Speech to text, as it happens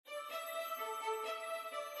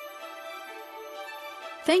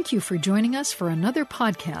Thank you for joining us for another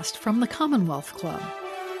podcast from the Commonwealth Club.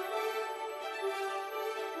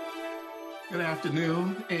 Good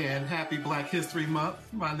afternoon and happy Black History Month.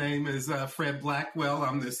 My name is Fred Blackwell.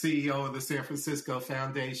 I'm the CEO of the San Francisco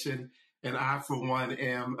Foundation, and I, for one,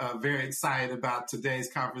 am very excited about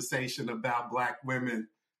today's conversation about Black women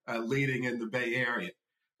leading in the Bay Area.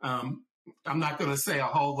 I'm not going to say a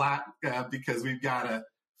whole lot because we've got a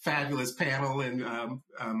fabulous panel and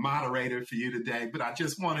moderator for you today, but I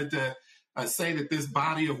just wanted to say that this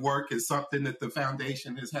body of work is something that the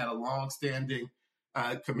foundation has had a long-standing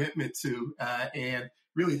commitment to, and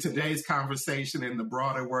really today's conversation and the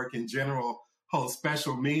broader work in general holds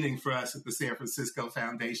special meaning for us at the San Francisco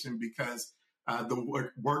Foundation because the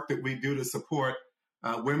work that we do to support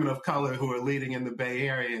women of color who are leading in the Bay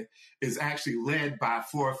Area is actually led by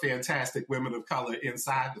 4 fantastic women of color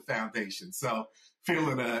inside the foundation. So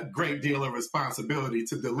feeling a great deal of responsibility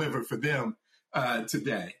to deliver for them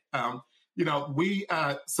today. We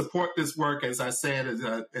support this work, as I said,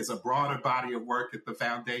 as a broader body of work at the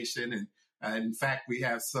foundation. And in fact, we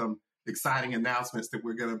have some exciting announcements that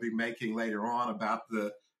we're going to be making later on about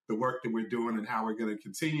the work that we're doing and how we're going to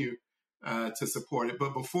continue to support it.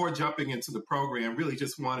 But before jumping into the program, really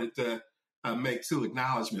just wanted to make 2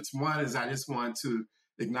 acknowledgments. One is I just want to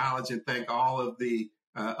acknowledge and thank all of the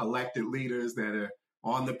elected leaders that are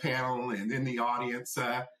on the panel and in the audience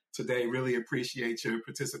today. Really appreciate your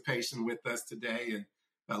participation with us today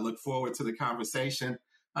and look forward to the conversation.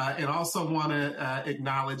 And also want to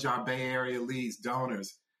acknowledge our Bay Area Leads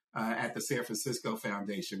donors at the San Francisco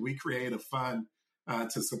Foundation. We create a fund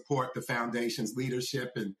to support the foundation's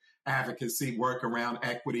leadership and advocacy work around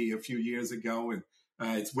equity a few years ago. And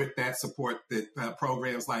it's with that support that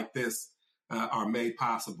programs like this are made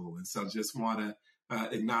possible. And so just want to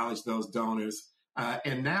acknowledge those donors.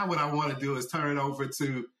 And now what I want to do is turn it over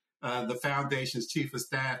to the Foundation's Chief of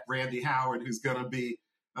Staff, Brandy Howard, who's going to be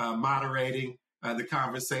moderating the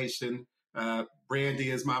conversation. Brandy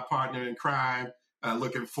is my partner in crime.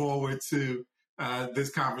 Looking forward to this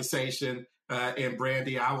conversation. And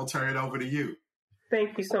Brandy, I will turn it over to you.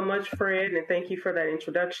 Thank you so much, Fred, and thank you for that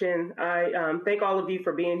introduction. I thank all of you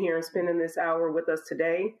for being here and spending this hour with us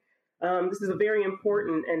today. This is a very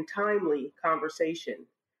important and timely conversation.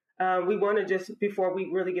 We want to just, before we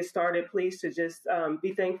really get started, please to just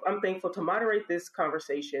be thankful. I'm thankful to moderate this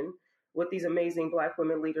conversation with these amazing Black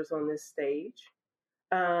women leaders on this stage.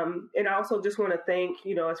 And I also just want to thank,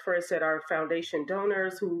 as Fred said, our foundation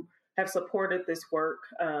donors who have supported this work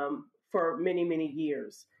for many, many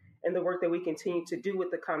years, and the work that we continue to do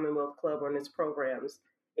with the Commonwealth Club on its programs.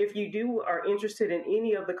 If you are interested in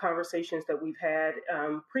any of the conversations that we've had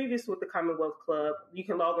previous with the Commonwealth Club, you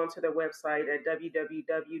can log on to their website at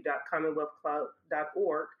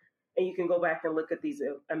www.commonwealthclub.org, and you can go back and look at these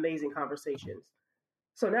amazing conversations.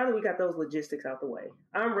 So now that we got those logistics out the way,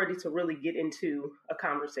 I'm ready to really get into a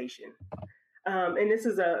conversation. And this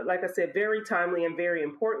is like I said, very timely and very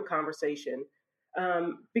important conversation.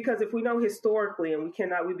 Because if we know historically, and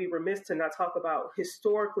we'd be remiss to not talk about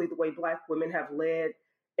historically the way Black women have led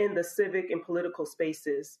in the civic and political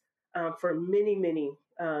spaces for many, many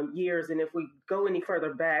years. And if we go any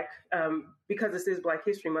further back, because this is Black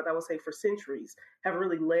History Month, I would say for centuries, have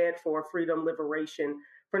really led for freedom, liberation,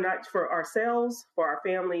 not for ourselves, for our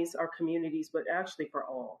families, our communities, but actually for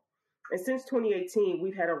all. And since 2018,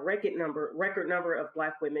 we've had a record number of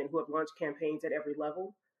Black women who have launched campaigns at every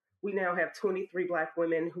level. We now have 23 Black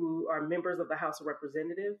women who are members of the House of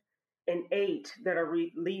Representatives and 8 that are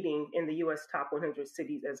leading in the U.S. top 100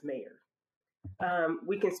 cities as mayor.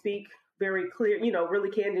 We can speak very clear, really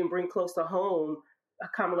can and bring close to home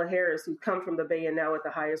Kamala Harris, who come from the Bay and now at the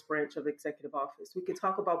highest branch of the executive office. We can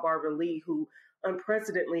talk about Barbara Lee, who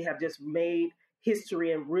unprecedentedly have just made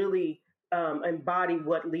history and really embody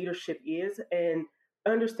what leadership is, and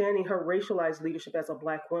understanding her racialized leadership as a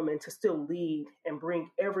Black woman to still lead and bring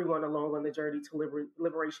everyone along on the journey to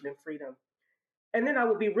liberation and freedom. And then I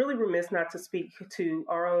would be really remiss not to speak to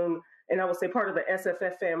our own, and I would say part of the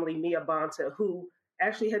SFF family, Mia Bonta, who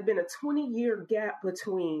actually had been a 20-year gap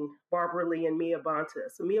between Barbara Lee and Mia Bonta.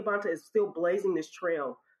 So Mia Bonta is still blazing this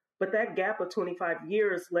trail, but that gap of 25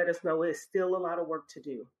 years let us know it's still a lot of work to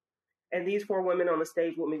do. And these 4 women on the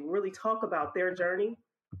stage, when we really talk about their journey,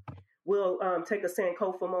 we'll take a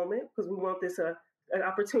Sankofa moment because we want this an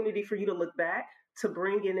opportunity for you to look back, to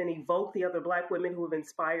bring in and evoke the other Black women who have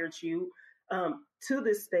inspired you to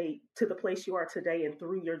this state, to the place you are today and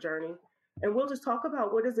through your journey. And we'll just talk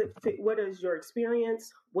about what is your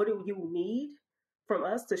experience? What do you need from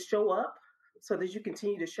us to show up so that you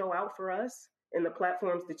continue to show out for us in the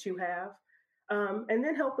platforms that you have? and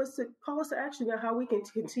then call us to action on how we can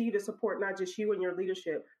continue to support not just you and your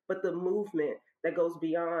leadership, but the movement that goes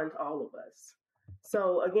beyond all of us.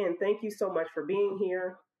 So again, thank you so much for being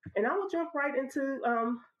here. And I will jump right into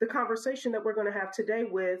the conversation that we're going to have today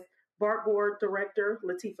with BART Board Director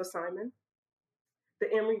Latifah Simon, the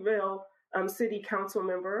Emeryville City Council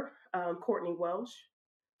Member Courtney Welsh,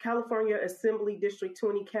 California Assembly District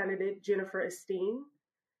 20 candidate Jennifer Esteen,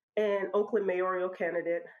 and Oakland mayoral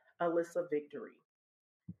candidate Alyssa Victory.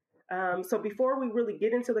 So before we really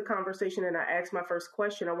get into the conversation and I ask my first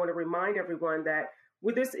question, I want to remind everyone that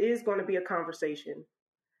this is going to be a conversation,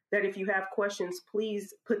 that if you have questions,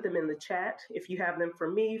 please put them in the chat. If you have them for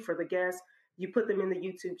me, for the guests, you put them in the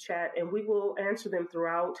YouTube chat, and we will answer them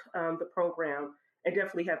throughout the program and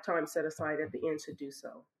definitely have time set aside at the end to do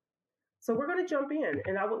so. So we're going to jump in,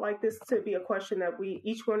 and I would like this to be a question that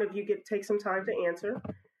each one of you take some time to answer.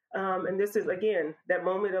 And this is, again, that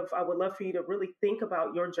moment of, I would love for you to really think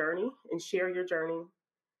about your journey and share your journey.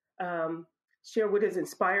 Share what has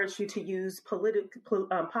inspired you to use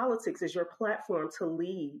politics as your platform to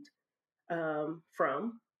lead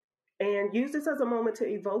from. And use this as a moment to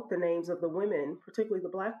evoke the names of the women, particularly the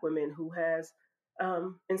Black women, who has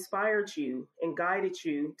inspired you and guided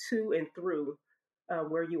you to and through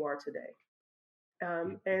where you are today.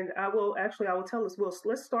 And I will tell us,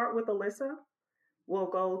 let's start with Alyssa. We'll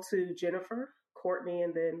go to Jennifer, Courtney,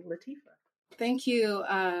 and then Latifah. Thank you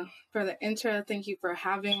for the intro. Thank you for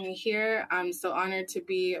having me here. I'm so honored to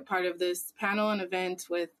be a part of this panel and event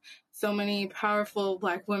with so many powerful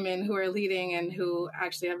Black women who are leading and who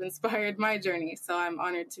actually have inspired my journey. So I'm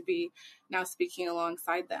honored to be now speaking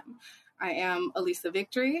alongside them. I am Alyssa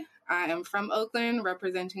Victory. I am from Oakland,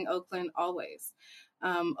 representing Oakland always.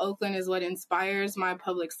 Oakland is what inspires my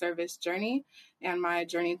public service journey and my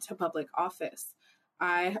journey to public office.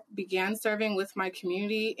 I began serving with my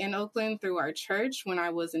community in Oakland through our church when I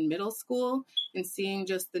was in middle school and seeing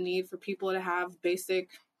just the need for people to have basic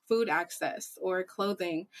food access or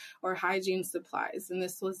clothing or hygiene supplies. And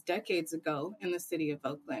this was decades ago in the city of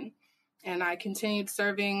Oakland. And I continued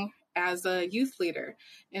serving as a youth leader.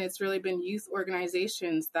 And it's really been youth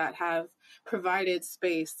organizations that have provided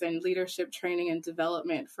space and leadership training and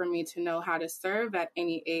development for me to know how to serve at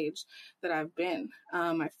any age that I've been.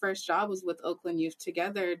 My first job was with Oakland Youth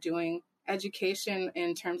Together doing education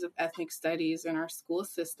in terms of ethnic studies in our school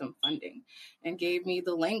system funding, and gave me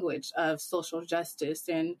the language of social justice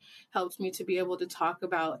and helped me to be able to talk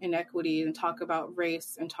about inequity and talk about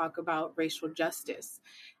race and talk about racial justice.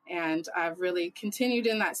 And I've really continued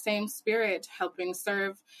in that same spirit, helping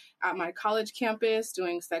serve at my college campus,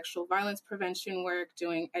 doing sexual violence prevention work,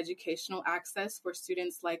 doing educational access for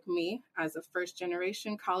students like me as a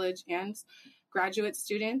first-generation college and graduate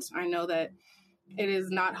student. I know that it is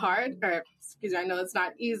not hard, I know it's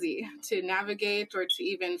not easy to navigate or to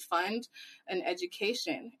even fund an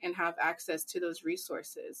education and have access to those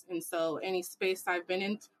resources. And so any space I've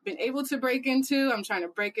been able to break into, I'm trying to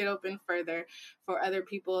break it open further for other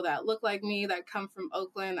people that look like me, that come from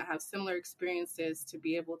Oakland, that have similar experiences, to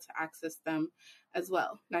be able to access them as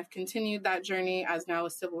well. And I've continued that journey as now a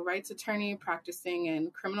civil rights attorney practicing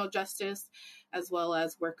in criminal justice as well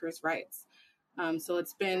as workers' rights. So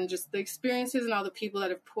it's been just the experiences and all the people that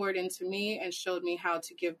have poured into me and showed me how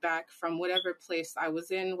to give back from whatever place I was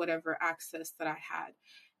in, whatever access that I had.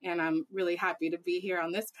 And I'm really happy to be here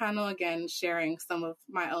on this panel again, sharing some of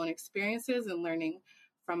my own experiences and learning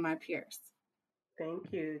from my peers.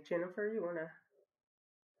 Thank you. Jennifer, you want to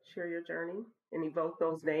share your journey and evoke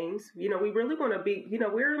those names? We really want to be,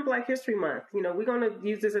 we're in Black History Month. We're going to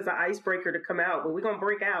use this as an icebreaker to come out, but we're going to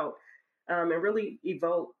break out. And really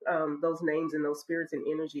evoke those names and those spirits and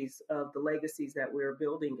energies of the legacies that we're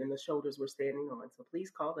building and the shoulders we're standing on. So please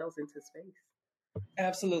call those into space.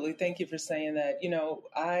 Absolutely. Thank you for saying that.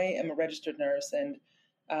 I am a registered nurse. And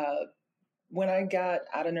when I got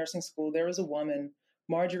out of nursing school, there was a woman,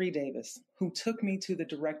 Marjorie Davis, who took me to the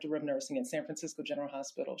director of nursing at San Francisco General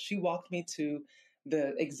Hospital. She walked me to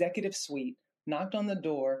the executive suite, knocked on the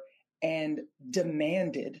door, and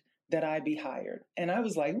demanded that I be hired. And I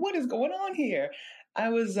was like, what is going on here? I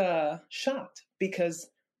was shocked because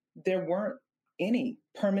there weren't any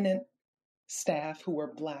permanent staff who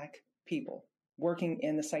were Black people working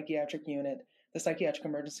in the psychiatric unit, the psychiatric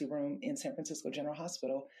emergency room in San Francisco General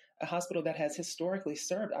Hospital, a hospital that has historically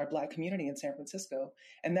served our Black community in San Francisco.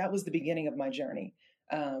 And that was the beginning of my journey.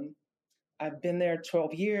 I've been there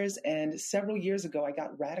 12 years, and several years ago, I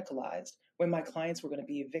got radicalized when my clients were going to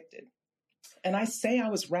be evicted. And I say I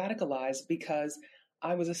was radicalized because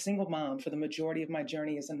I was a single mom for the majority of my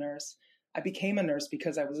journey as a nurse. I became a nurse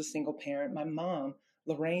because I was a single parent. My mom,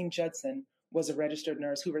 Lorraine Judson, was a registered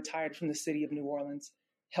nurse who retired from the city of New Orleans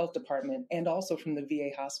Health Department and also from the VA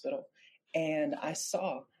hospital. And I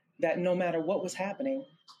saw that no matter what was happening,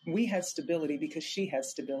 we had stability because she had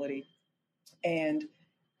stability. And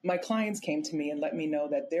my clients came to me and let me know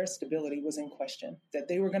that their stability was in question, that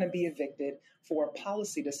they were going to be evicted for a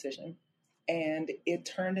policy decision. And it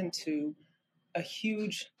turned into a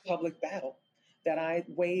huge public battle that I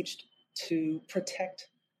waged to protect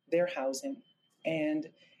their housing. And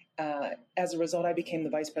as a result, I became the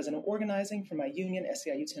vice president of organizing for my union,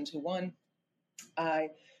 SEIU 1021. I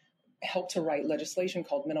helped to write legislation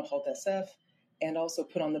called Mental Health SF and also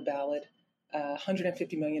put on the ballot a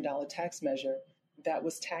 $150 million tax measure that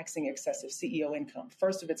was taxing excessive CEO income,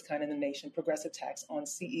 first of its kind in the nation, progressive tax on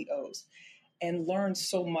CEOs, and learned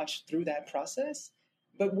so much through that process.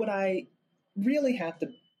 But what I really have to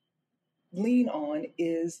lean on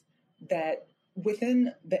is that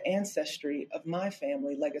within the ancestry of my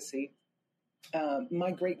family legacy,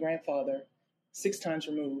 my great-grandfather, 6 times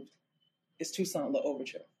removed, is Toussaint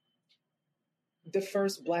L'Ouverture, the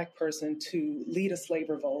first Black person to lead a slave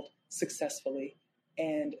revolt successfully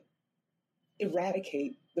and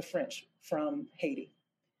eradicate the French from Haiti.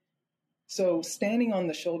 So standing on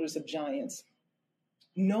the shoulders of giants,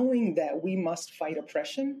 knowing that we must fight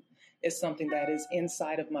oppression is something that is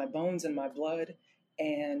inside of my bones and my blood.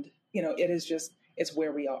 And, it's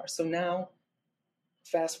where we are. So now,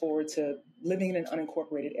 fast forward to living in an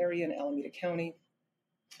unincorporated area in Alameda County.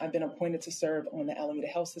 I've been appointed to serve on the Alameda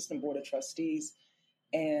Health System Board of Trustees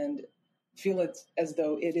and feel it as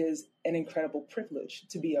though it is an incredible privilege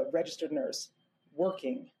to be a registered nurse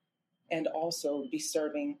working and also be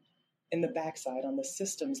serving in the backside on the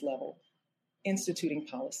systems level, instituting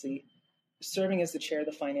policy, serving as the chair of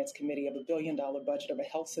the finance committee of $1 billion budget of a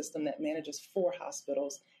health system that manages 4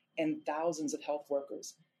 hospitals and thousands of health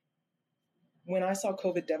workers. When I saw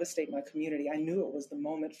COVID devastate my community, I knew it was the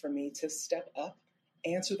moment for me to step up,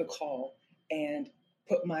 answer the call, and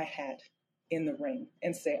put my hat in the ring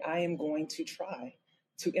and say, I am going to try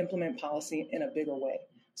to implement policy in a bigger way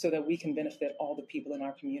so that we can benefit all the people in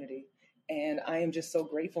our community. And I am just so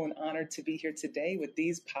grateful and honored to be here today with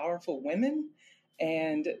these powerful women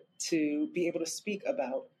and to be able to speak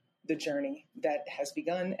about the journey that has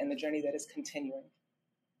begun and the journey that is continuing.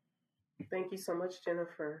 Thank you so much,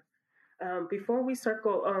 Jennifer. Before we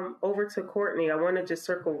circle over to Courtney, I want to just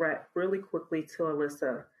circle back really quickly to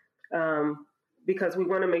Alyssa, because we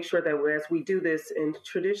want to make sure that as we do this in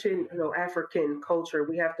tradition, African culture,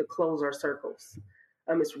 we have to close our circles.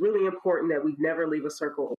 It's really important that we never leave a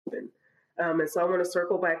circle open. And so I want to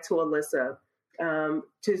circle back to Alyssa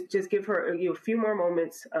to just give her a few more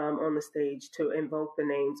moments on the stage to invoke the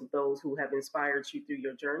names of those who have inspired you through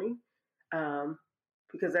your journey.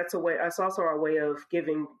 Because that's also our way of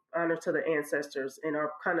giving honor to the ancestors in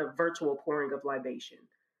our kind of virtual pouring of libation.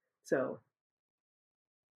 So.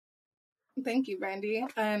 Thank you, Brandy.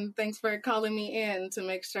 And thanks for calling me in to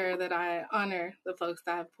make sure that I honor the folks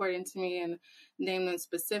that have poured into me and name them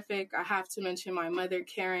specific. I have to mention my mother,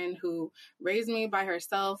 Karen, who raised me by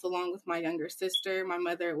herself along with my younger sister. My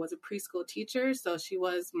mother was a preschool teacher, so she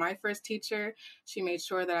was my first teacher. She made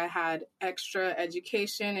sure that I had extra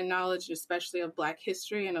education and knowledge, especially of Black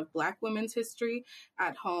history and of Black women's history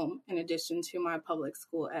at home, in addition to my public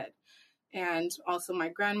school ed. And also my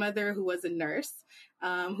grandmother, who was a nurse,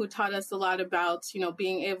 who taught us a lot about,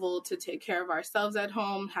 being able to take care of ourselves at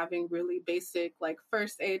home, having really basic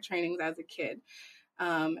first aid trainings as a kid,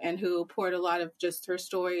 and who poured a lot of just her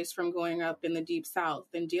stories from growing up in the Deep South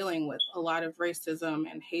and dealing with a lot of racism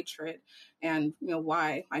and hatred and,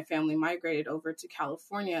 why my family migrated over to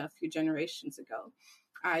California a few generations ago.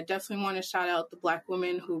 I definitely want to shout out the Black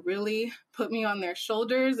women who really put me on their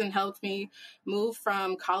shoulders and helped me move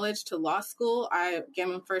from college to law school. I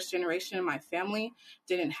am first generation in my family,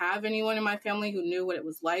 didn't have anyone in my family who knew what it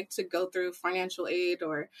was like to go through financial aid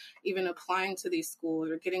or even applying to these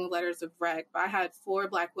schools or getting letters of rec. But I had 4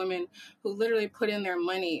 Black women who literally put in their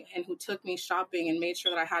money and who took me shopping and made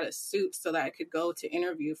sure that I had a suit so that I could go to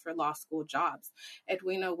interview for law school jobs.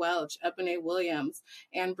 Edwina Welch, Ebony Williams,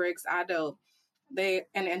 Ann Briggs Addo,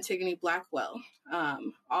 and Antigone Blackwell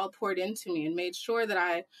all poured into me and made sure that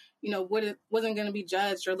I, wasn't going to be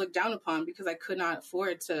judged or looked down upon because I could not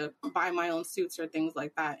afford to buy my own suits or things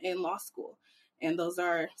like that in law school. And those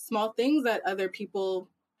are small things that other people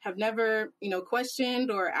have never,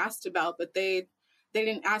 questioned or asked about, but they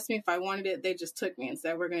didn't ask me if I wanted it. They just took me and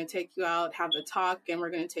said, we're going to take you out, have a talk, and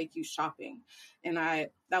we're going to take you shopping. And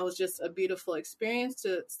that was just a beautiful experience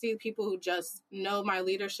to see people who just know my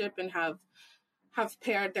leadership and have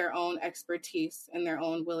paired their own expertise and their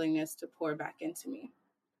own willingness to pour back into me.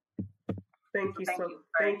 Thank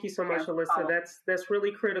you so much, Alyssa. That's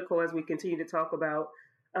really critical as we continue to talk about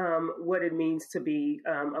what it means to be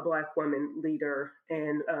a Black woman leader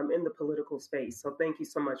and in the political space. So thank you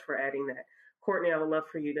so much for adding that. Courtney, I would love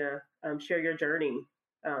for you to share your journey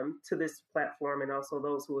to this platform and also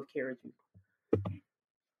those who have carried you.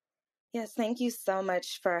 Yes, thank you so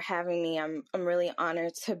much for having me. I'm really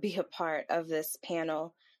honored to be a part of this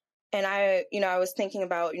panel. And I was thinking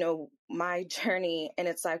about, my journey, and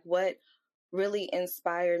it's like what really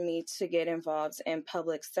inspired me to get involved in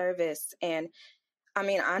public service. And I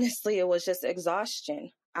mean, honestly, it was just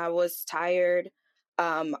exhaustion. I was tired.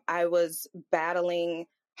 I was battling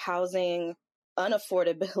housing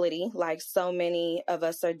unaffordability, like so many of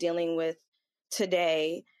us are dealing with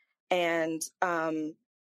today. And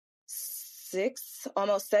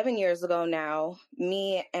almost 7 years ago now,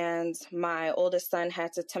 me and my oldest son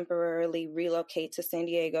had to temporarily relocate to San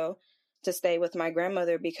Diego to stay with my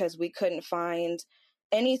grandmother because we couldn't find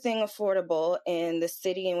anything affordable in the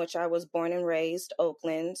city in which I was born and raised,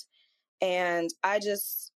 Oakland. And I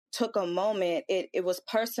just took a moment. It was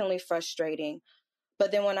personally frustrating.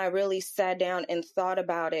 But then when I really sat down and thought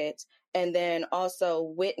about it, and then also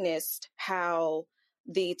witnessed how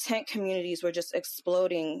the tent communities were just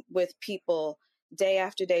exploding with people day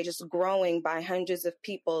after day, just growing by hundreds of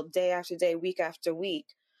people day after day, week after week,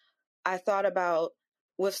 I thought about,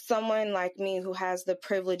 with someone like me who has the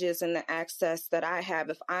privileges and the access that I have,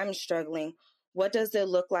 if I'm struggling, what does it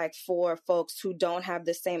look like for folks who don't have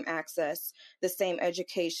the same access, the same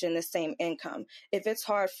education, the same income? If it's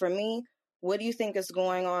hard for me, what do you think is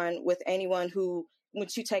going on with anyone who,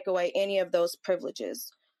 once you take away any of those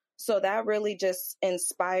privileges? So that really just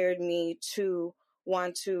inspired me to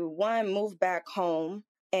want to, one, move back home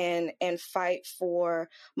and fight for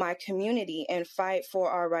my community and fight for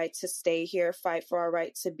our right to stay here, fight for our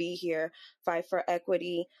right to be here, fight for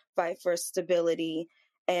equity, fight for stability,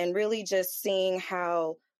 and really just seeing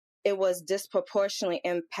how it was disproportionately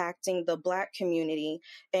impacting the Black community,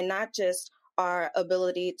 and not just our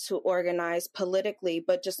ability to organize politically,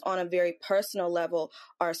 but just on a very personal level,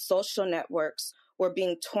 our social networks were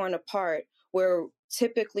being torn apart, where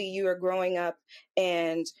typically you are growing up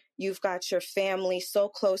and you've got your family so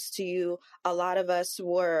close to you. A lot of us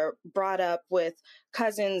were brought up with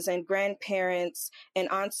cousins and grandparents and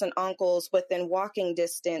aunts and uncles within walking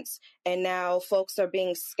distance. And now folks are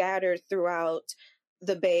being scattered throughout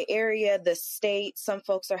the Bay Area, the state. Some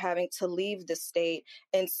folks are having to leave the state,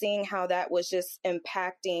 and seeing how that was just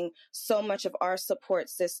impacting so much of our support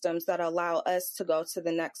systems that allow us to go to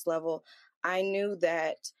the next level. I knew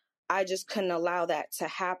that I just couldn't allow that to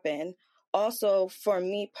happen. Also, for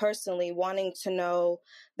me personally, wanting to know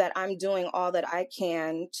that I'm doing all that I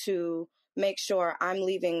can to make sure I'm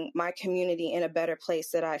leaving my community in a better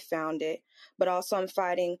place that I found it. But also I'm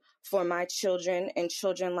fighting for my children and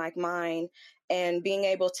children like mine, and being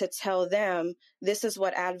able to tell them this is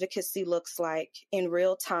what advocacy looks like in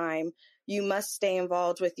real time. You must stay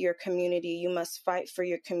involved with your community. You must fight for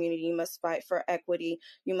your community. You must fight for equity.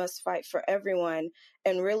 You must fight for everyone.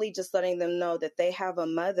 And really just letting them know that they have a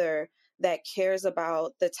mother that cares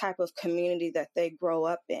about the type of community that they grow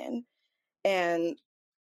up in. And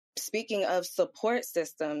speaking of support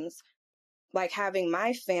systems, like having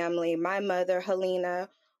my family, my mother, Helena,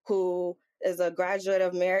 who is a graduate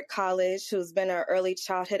of Merritt College, who's been an early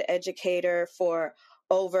childhood educator for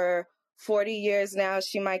over 40 years now.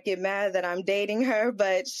 She might get mad that I'm dating her,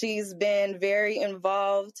 but she's been very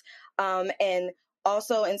involved and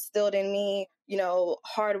also instilled in me,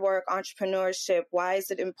 hard work, entrepreneurship. Why is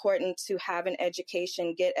it important to have an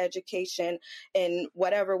education, get education in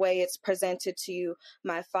whatever way it's presented to you?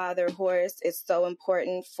 My father, Horace, is so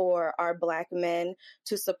important for our Black men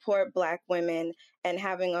to support Black women, and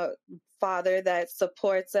having a father that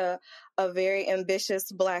supports a very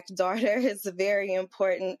ambitious Black daughter is very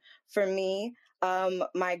important for me.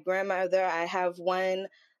 My grandmother, I have one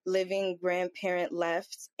living grandparent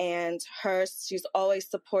left, and she's always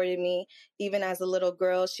supported me. Even as a little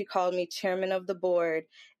girl, she called me chairman of the board,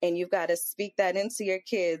 and you've got to speak that into your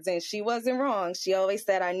kids. And she wasn't wrong. She always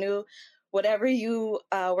said, I knew whatever you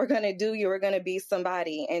were going to do, you were going to be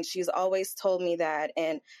somebody. And she's always told me that.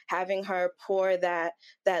 And having her pour that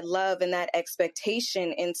love and that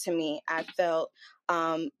expectation into me, I felt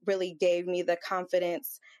really gave me the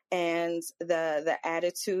confidence and the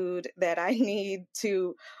attitude that I need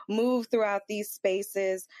to move throughout these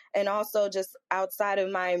spaces. And also just outside of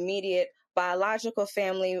my immediate biological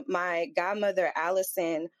family, my godmother,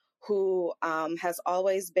 Allison, who has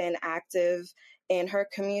always been active in her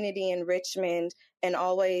community in Richmond and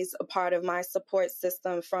always a part of my support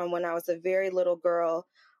system from when I was a very little girl,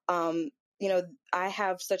 I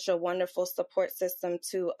have such a wonderful support system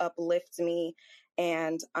to uplift me.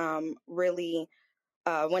 And really,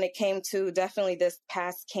 when it came to definitely this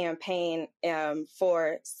past campaign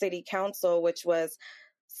for city council, which was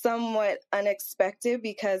somewhat unexpected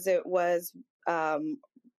because it was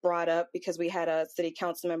brought up because we had a city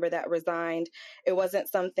council member that resigned. It wasn't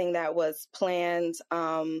something that was planned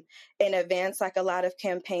in advance like a lot of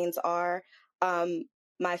campaigns are.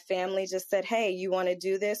 My family just said, hey, you want to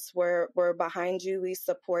do this? We're behind you. We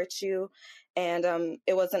support you. And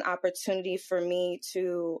it was an opportunity for me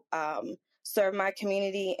to serve my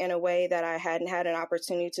community in a way that I hadn't had an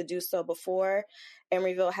opportunity to do so before.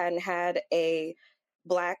 Emeryville hadn't had a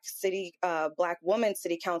Black woman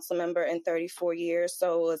city council member in 34 years.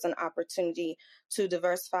 So it was an opportunity to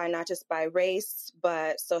diversify not just by race,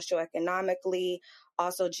 but socioeconomically,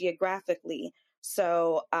 also geographically.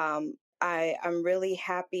 So I'm really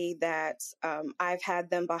happy that I've had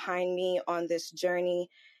them behind me on this journey.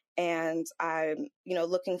 And I'm,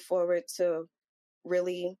 looking forward to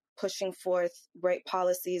really pushing forth great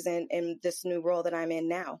policies in this new role that I'm in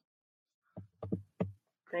now.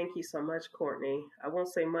 Thank you so much, Courtney. I won't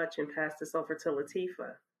say much and pass this over to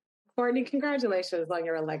Latifah. Courtney, congratulations on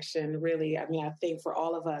your election. Really, I think for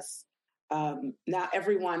all of us, now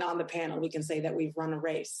everyone on the panel, we can say that we've run a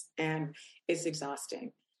race, and it's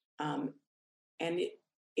exhausting. And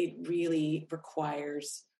it really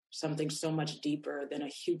requires something so much deeper than a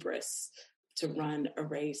hubris to run a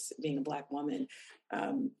race, being a Black woman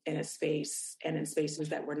in a space and in spaces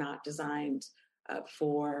that were not designed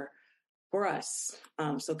for us.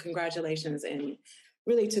 So congratulations, and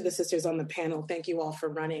really to the sisters on the panel, thank you all for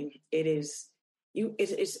running. It's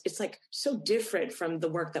like so different from the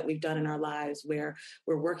work that we've done in our lives where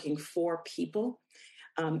we're working for people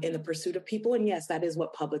in the pursuit of people. And yes, that is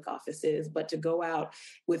what public office is, but to go out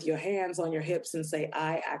with your hands on your hips and say,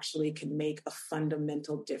 I actually can make a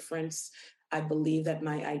fundamental difference. I believe that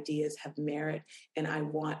my ideas have merit and I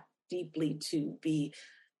want deeply to be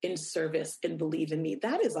in service and believe in me.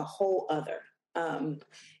 That is a whole other.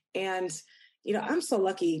 And I'm so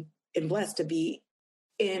lucky and blessed to be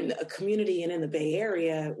in a community and in the Bay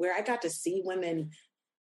Area where I got to see women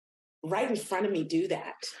right in front of me do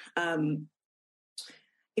that.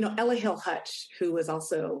 Ella Hill Hutch, who was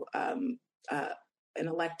also an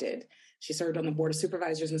elected, she served on the Board of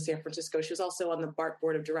Supervisors in San Francisco. She was also on the BART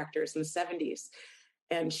Board of Directors in the 70s.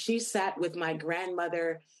 And she sat with my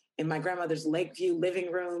grandmother in my grandmother's Lakeview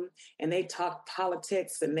living room, and they talked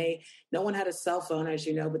politics, and no one had a cell phone, as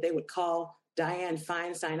you know, but they would call Dianne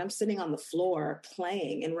Feinstein. I'm sitting on the floor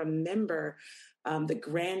playing and remember the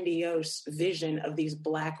grandiose vision of these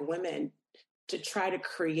Black women to try to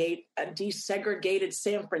create a desegregated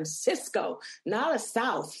San Francisco, not a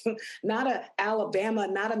South, not a Alabama,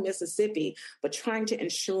 not a Mississippi, but trying to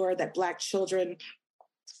ensure that Black children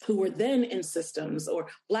who were then in systems or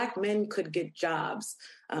Black men could get jobs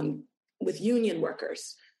with union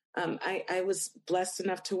workers. I was blessed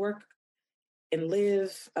enough to work and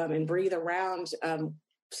live and breathe around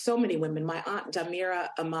so many women. My aunt Damira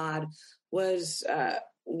Ahmad was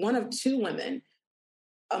one of two women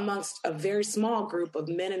amongst a very small group of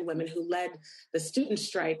men and women who led the student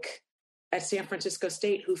strike at San Francisco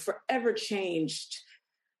State, who forever changed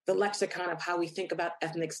the lexicon of how we think about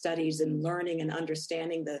ethnic studies and learning and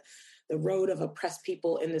understanding the road of oppressed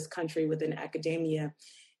people in this country within academia.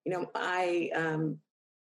 I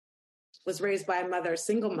was raised by a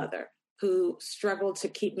single mother, who struggled to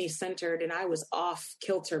keep me centered, and I was off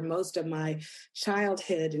kilter most of my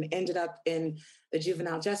childhood and ended up in the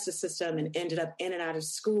juvenile justice system and ended up in and out of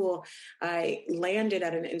school. I landed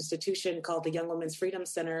at an institution called the Young Women's Freedom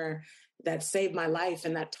Center that saved my life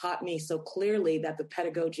and that taught me so clearly that the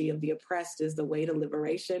pedagogy of the oppressed is the way to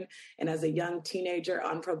liberation. And as a young teenager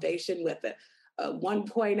on probation with a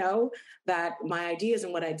 1.0, that my ideas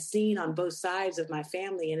and what I'd seen on both sides of my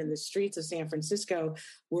family and in the streets of San Francisco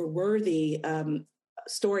were worthy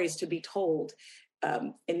stories to be told.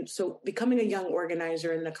 And so becoming a young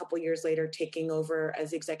organizer and a couple of years later taking over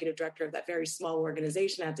as the executive director of that very small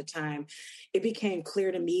organization at the time, it became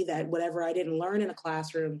clear to me that whatever I didn't learn in a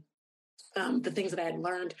classroom, the things that I had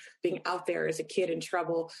learned being out there as a kid in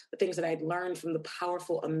trouble, the things that I had learned from the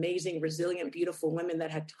powerful, amazing, resilient, beautiful women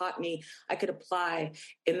that had taught me, I could apply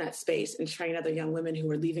in that space and train other young women who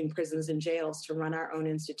were leaving prisons and jails to run our own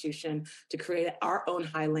institution, to create our own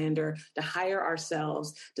Highlander, to hire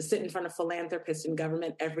ourselves, to sit in front of philanthropists in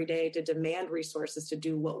government every day, to demand resources to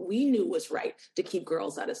do what we knew was right to keep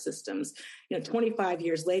girls out of systems. 25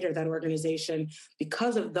 years later, that organization,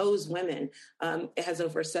 because of those women, it has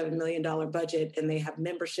over a $7 million budget, and they have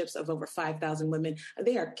memberships of over 5,000 women.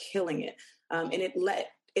 They are killing it. And it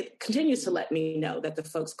it continues to let me know that the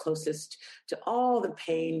folks closest to all the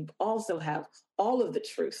pain also have all of the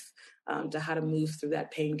truth to how to move through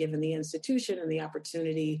that pain, given the institution and the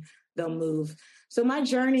opportunity they'll move. So my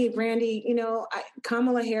journey, Brandy,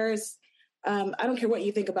 Kamala Harris, I don't care what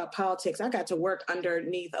you think about politics. I got to work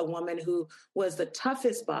underneath a woman who was the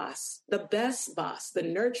toughest boss, the best boss, the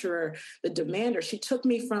nurturer, the demander. She took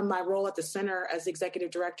me from my role at the center as executive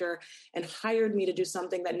director and hired me to do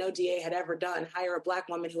something that no DA had ever done, hire a Black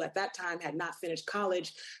woman who at that time had not finished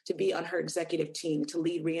college to be on her executive team, to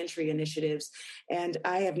lead reentry initiatives. And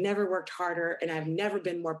I have never worked harder, and I've never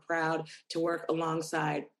been more proud to work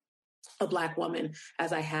alongside a Black woman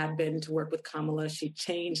as I had been to work with Kamala. She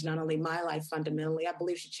changed not only my life fundamentally, I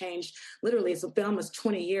believe she changed literally, it's been almost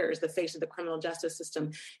 20 years, the face of the criminal justice system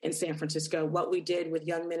in San Francisco. What we did with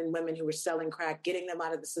young men and women who were selling crack, getting them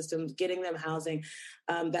out of the system, getting them housing,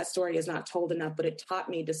 that story is not told enough, but it taught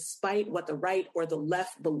me, despite what the right or the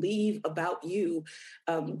left believe about you,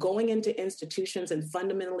 going into institutions and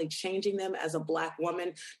fundamentally changing them as a Black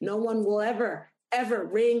woman, no one will ever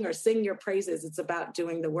ring or sing your praises. It's about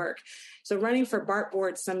doing the work. So running for BART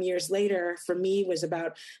board some years later for me was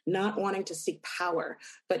about not wanting to seek power,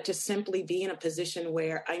 but to simply be in a position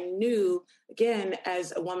where I knew, again,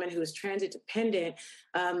 as a woman who was transit dependent,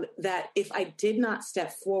 that if I did not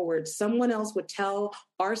step forward, someone else would tell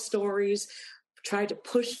our stories, try to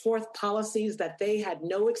push forth policies that they had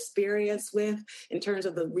no experience with in terms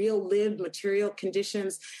of the real lived material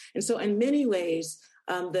conditions. And so in many ways,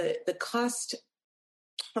 the cost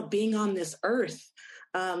of being on this earth,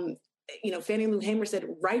 Fannie Lou Hamer said,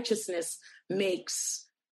 righteousness makes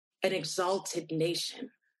an exalted nation.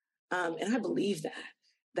 And I believe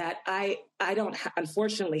that I don't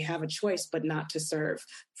unfortunately have a choice but not to serve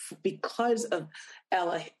because of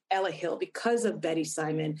Ella Hill, because of Betty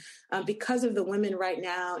Simon, because of the women right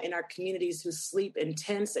now in our communities who sleep in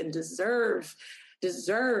tents and deserve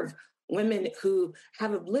women who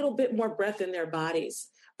have a little bit more breath in their bodies.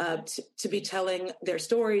 To be telling their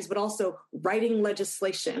stories, but also writing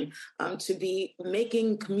legislation, to be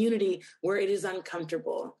making community where it is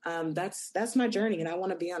uncomfortable. That's my journey, and I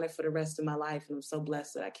want to be on it for the rest of my life, and I'm so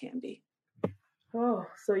blessed that I can be. Oh,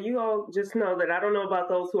 so you all just know that I don't know about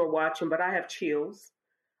those who are watching, but I have chills.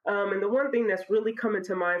 And the one thing that's really coming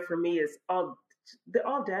to mind for me is the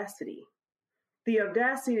audacity. The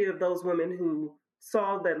audacity of those women who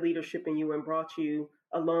saw that leadership in you and brought you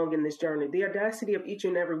along in this journey. The audacity of each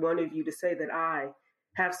and every one of you to say that I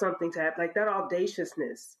have something to have, like that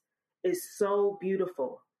audaciousness is so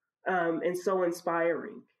beautiful and so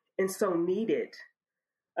inspiring and so needed.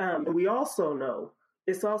 But we also know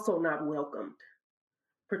it's also not welcomed,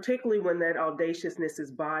 particularly when that audaciousness is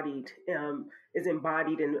embodied in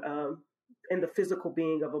the physical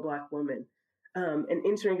being of a Black woman, and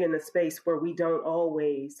entering in a space where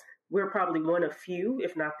we're probably one of few,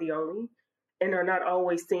 if not the only, and are not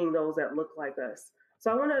always seeing those that look like us.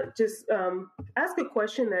 So I want to just ask a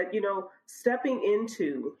question that, stepping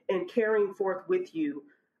into and carrying forth with you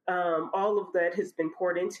all of that has been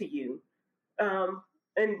poured into you.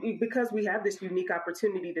 And because we have this unique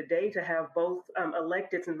opportunity today to have both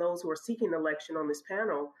electeds and those who are seeking election on this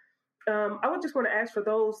panel, I would just want to ask for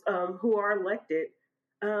those who are elected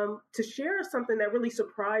to share something that really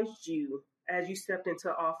surprised you as you stepped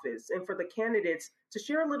into office, and for the candidates to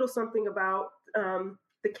share a little something about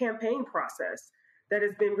the campaign process that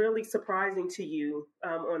has been really surprising to you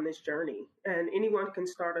on this journey. And anyone can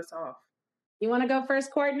start us off. You want to go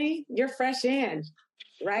first, Courtney? You're fresh in,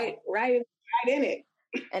 right in it.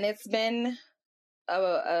 And it's been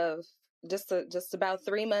just about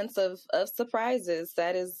 3 months of surprises.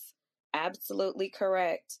 That is absolutely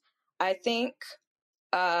correct. I think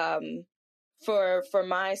for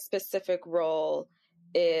my specific role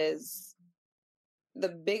is the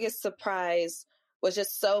biggest surprise was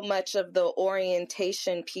just so much of the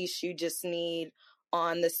orientation piece you just need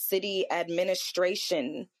on the city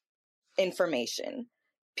administration information.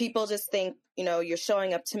 People just think, you're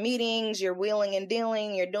showing up to meetings, you're wheeling and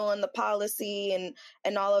dealing, you're doing the policy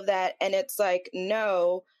and all of that. And it's like,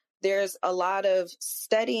 no, there's a lot of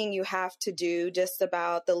studying you have to do just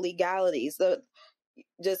about the legalities, the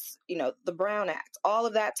Brown Act, all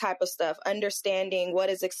of that type of stuff, understanding what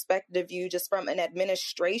is expected of you just from an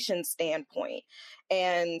administration standpoint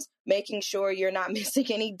and making sure you're not missing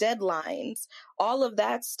any deadlines, all of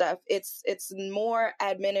that stuff. It's more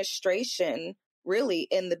administration really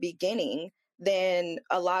in the beginning than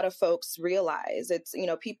a lot of folks realize. It's,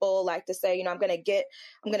 people like to say, I'm going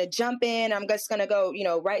to jump in, I'm just going to go,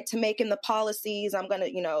 right to making the policies. I'm going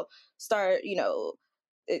to, start,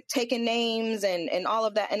 taking names and all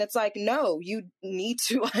of that. And it's like, no, you need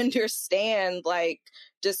to understand like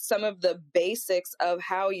just some of the basics of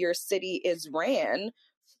how your city is ran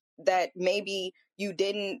that maybe you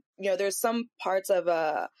didn't, there's some parts of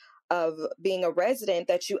being a resident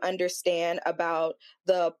that you understand about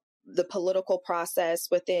the political process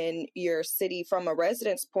within your city from a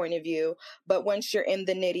resident's point of view. But once you're in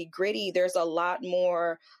the nitty gritty, there's a lot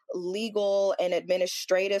more legal and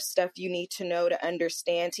administrative stuff you need to know to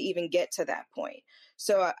understand to even get to that point.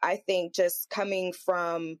 So I think just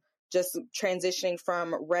transitioning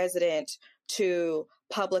from resident to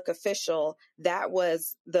public official, that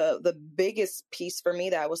was the biggest piece for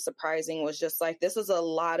me that was surprising, was just like, this is a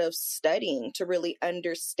lot of studying to really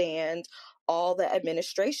understand all the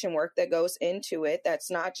administration work that goes into it.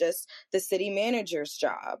 That's not just the city manager's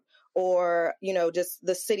job or, just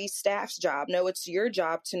the city staff's job. No, it's your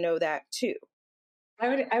job to know that too.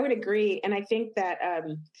 I would agree. And I think that,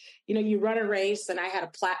 you run a race, and I had a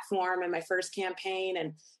platform in my first campaign,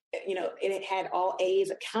 and it had all A's: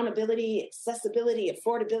 accountability, accessibility,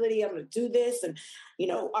 affordability. I'm going to do this. And,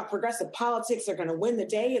 our progressive politics are going to win the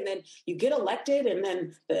day. And then you get elected, and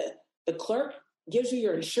then the clerk gives you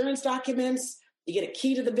your insurance documents. You get a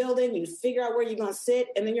key to the building. You figure out where you're going to sit,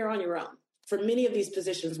 and then you're on your own. For many of these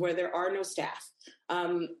positions where there are no staff,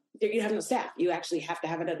 you have no staff. You actually have to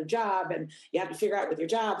have another job, and you have to figure out with your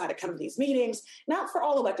job how to come to these meetings. Not for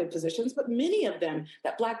all elected positions, but many of them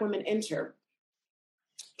that Black women enter.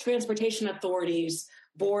 Transportation authorities,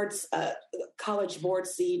 boards, college board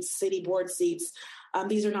seats, city board seats.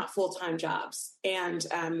 These are not full-time jobs. And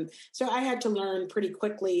so I had to learn pretty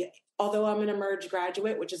quickly, although I'm an Emerge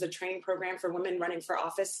graduate, which is a training program for women running for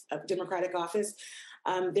office, Democratic office.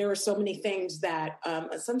 There are so many things that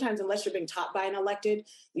sometimes, unless you're being taught by an elected,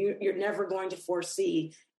 you're never going to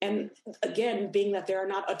foresee. And again, being that there are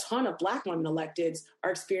not a ton of Black women electeds, our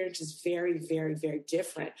experience is very, very, very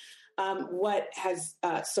different. What has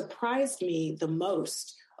surprised me the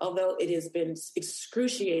most, although it has been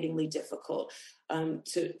excruciatingly difficult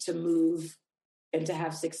to move and to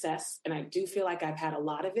have success, and I do feel like I've had a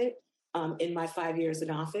lot of it in my 5 years in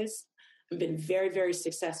office, I've been very, very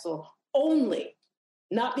successful, only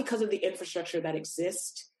not because of the infrastructure that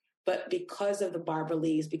exists, but because of the Barbara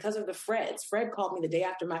Lees, because of the Freds. Fred called me the day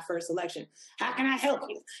after my first election. How can I help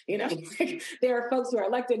you? There are folks who are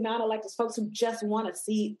elected, non-elected, folks who just want to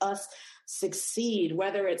see us succeed,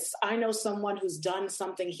 whether it's, I know someone who's done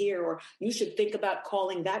something here, or you should think about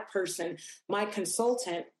calling that person. My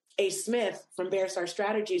consultant, A. Smith from Bear Star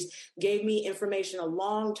Strategies, gave me information a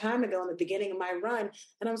long time ago in the beginning of my run,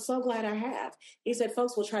 and I'm so glad I have. He said,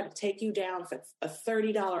 folks will try to take you down for a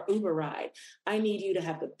 $30 Uber ride. I need you to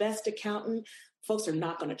have the best accountant. Folks are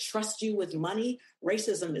not going to trust you with money.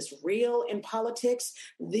 Racism is real in politics.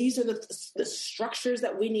 These are the structures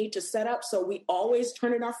that we need to set up so we always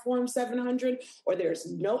turn in our Form 700, or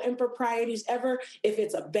there's no improprieties ever. If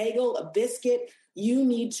it's a bagel, a biscuit, you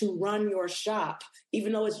need to run your shop,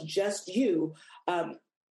 even though it's just you,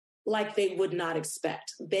 like they would not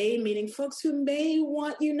expect. They, meaning folks who may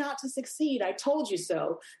want you not to succeed. I told you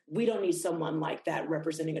so. We don't need someone like that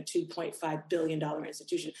representing a $2.5 billion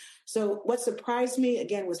institution. So what surprised me,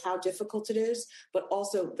 again, was how difficult it is, but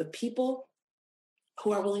also the people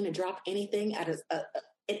who are willing to drop anything at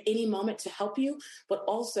any moment to help you, but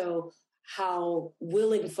also how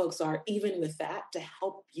willing folks are, even with that, to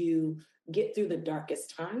help you get through the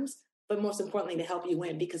darkest times, but most importantly, to help you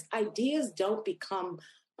win, because ideas don't become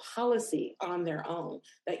policy on their own.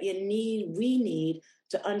 That we need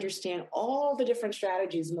to understand all the different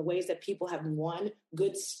strategies and the ways that people have won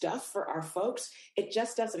good stuff for our folks. It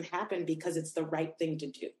just doesn't happen because it's the right thing to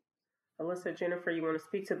do. Alyssa, Jennifer, you want to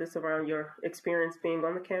speak to this around your experience being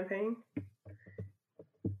on the campaign?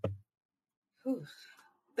 Whew.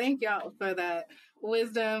 Thank y'all for that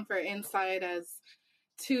wisdom, for insight as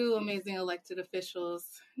two amazing elected officials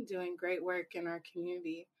doing great work in our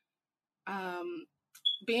community.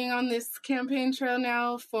 Being on this campaign trail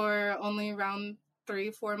now for only around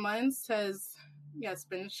 3-4 months has, yes,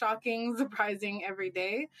 been shocking, surprising every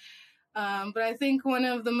day. But I think one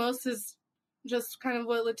of the most is just kind of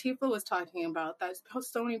what Latifah was talking about, that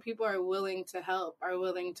so many people are willing to help, are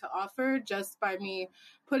willing to offer, just by me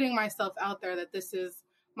putting myself out there that this is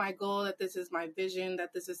my goal, that this is my vision,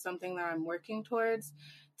 that this is something that I'm working towards.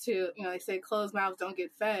 To, they say closed mouths don't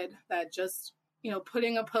get fed, that just,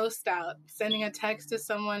 putting a post out, sending a text to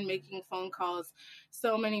someone, making phone calls.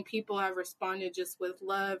 So many people have responded just with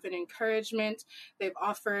love and encouragement. They've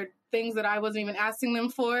offered things that I wasn't even asking them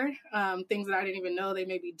for, things that I didn't even know they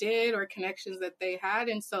maybe did, or connections that they had.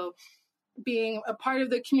 And so being a part of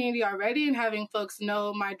the community already and having folks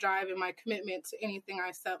know my drive and my commitment to anything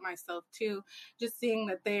I set myself to, just seeing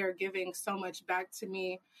that they are giving so much back to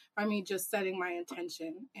me by me just setting my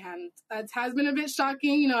intention. And that has been a bit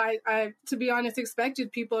shocking. You know, I to be honest,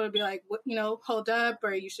 expected people to be like, you know, hold up,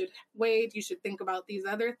 or you should wait, you should think about these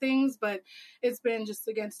other things. But it's been just,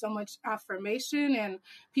 again, so much affirmation and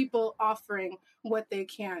people offering what they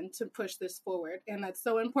can to push this forward. And that's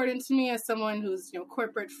so important to me as someone who's, you know,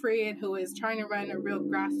 corporate free and who is trying to run a real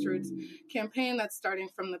grassroots campaign that's starting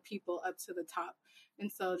from the people up to the top.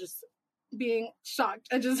 And so just being shocked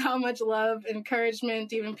at just how much love,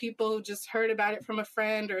 encouragement, even people who just heard about it from a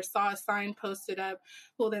friend or saw a sign posted up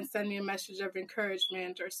will then send me a message of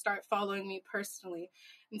encouragement or start following me personally.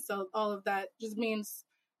 And so all of that just means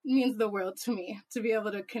the world to me, to be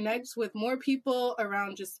able to connect with more people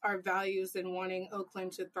around just our values and wanting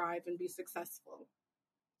Oakland to thrive and be successful.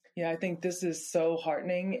 Yeah, I think this is so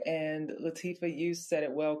heartening. And Latifah, you said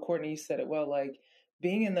it well. Courtney, you said it well. Like,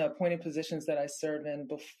 being in the appointed positions that I serve in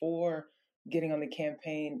before getting on the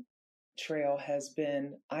campaign trail has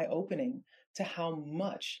been eye-opening to how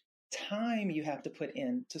much time you have to put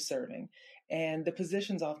into serving. And the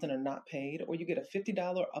positions often are not paid, or you get a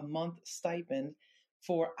 $50 a month stipend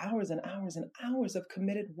for hours and hours and hours of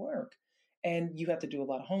committed work. And you have to do a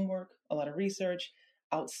lot of homework, a lot of research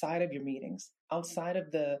outside of your meetings, outside of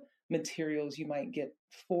the materials you might get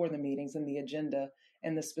for the meetings and the agenda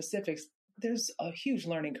and the specifics. There's a huge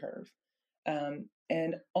learning curve.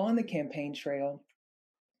 And on the campaign trail,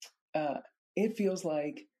 it feels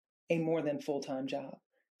like a more than full-time job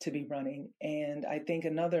to be running. And I think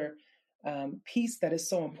another piece that is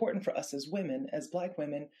so important for us as women, as Black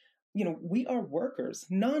women, you know, we are workers.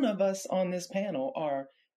 None of us on this panel are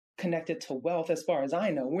connected to wealth, as far as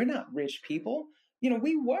I know. We're not rich people. You know,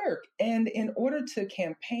 we work. And in order to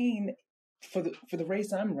campaign for the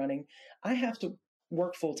race I'm running, I have to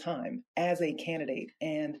work full time as a candidate.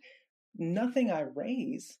 And nothing I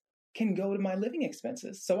raise can go to my living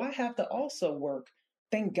expenses. So I have to also work.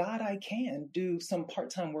 Thank God I can do some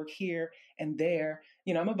part-time work here and there.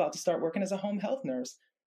 You know, I'm about to start working as a home health nurse.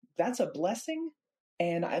 That's a blessing.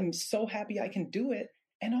 And I'm so happy I can do it.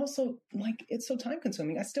 And also, like, it's so time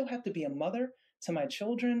consuming. I still have to be a mother to my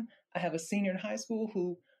children. I have a senior in high school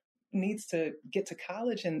who needs to get to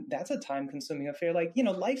college, and that's a time consuming affair. Like, you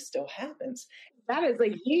know, life still happens. That is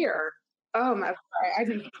a year. Oh my,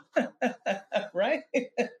 right?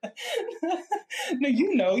 No,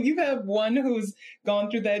 you know, you have one who's gone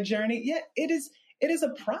through that journey. Yeah, it is a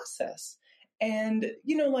process. And,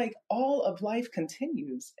 you know, like, all of life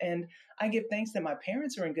continues. And I give thanks that my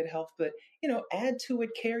parents are in good health, but, you know, add to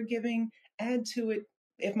it caregiving, add to it,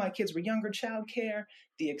 if my kids were younger, childcare,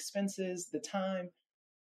 the expenses, the time.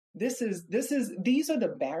 These are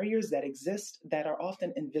the barriers that exist that are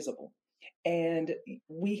often invisible. And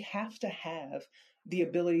we have to have the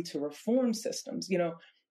ability to reform systems. You know,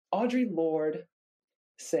 Audre Lorde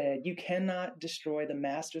said, you cannot destroy the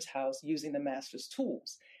master's house using the master's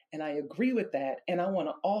tools. And I agree with that. And I want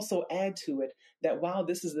to also add to it that while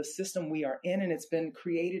this is the system we are in, and it's been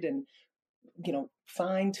created and, you know,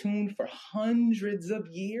 fine-tuned for hundreds of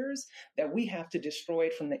years, that we have to destroy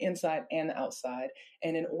it from the inside and the outside.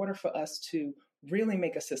 And in order for us to really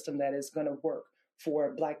make a system that is going to work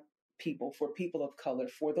for Black people, for people of color,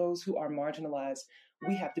 for those who are marginalized,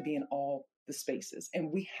 we have to be in all the spaces.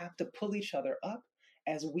 And we have to pull each other up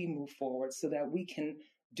as we move forward so that we can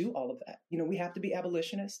do all of that. You know, we have to be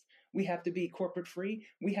abolitionists. We have to be corporate free.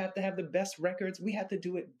 We have to have the best records. We have to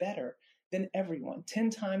do it better than everyone. 10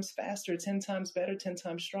 times faster, 10 times better, 10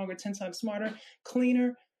 times stronger, 10 times smarter,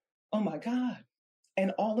 cleaner. Oh my God.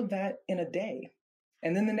 And all of that in a day.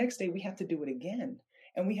 And then the next day we have to do it again.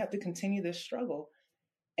 And we have to continue this struggle.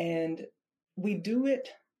 And we do it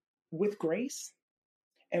with grace.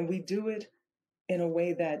 And we do it in a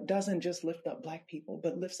way that doesn't just lift up Black people,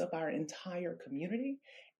 but lifts up our entire community.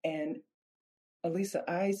 And Alisa,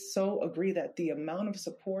 I so agree that the amount of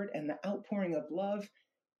support and the outpouring of love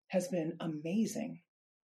has been amazing.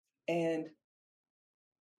 And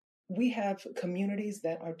we have communities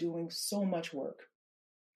that are doing so much work.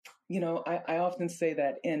 You know, I often say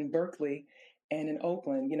that in Berkeley and in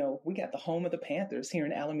Oakland, you know, we got the home of the Panthers here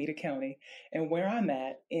in Alameda County. And where I'm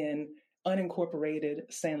at in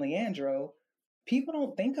unincorporated San Leandro, people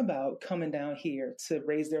don't think about coming down here to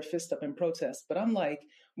raise their fist up and protest. But I'm like,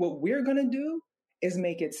 what we're going to do is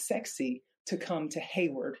make it sexy to come to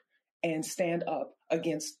Hayward and stand up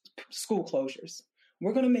against school closures.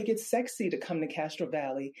 We're going to make it sexy to come to Castro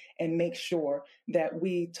Valley and make sure that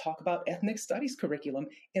we talk about ethnic studies curriculum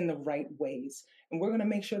in the right ways. And we're going to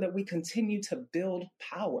make sure that we continue to build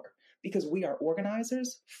power because we are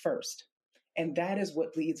organizers first. And that is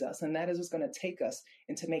what leads us. And that is what's going to take us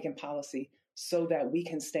into making policy so that we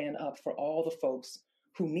can stand up for all the folks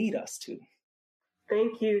who need us to.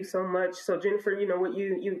 Thank you so much. So Jennifer, what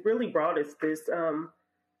you really brought us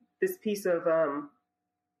this piece of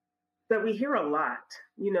that we hear a lot,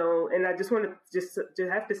 and I just want to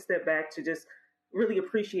have to step back to just really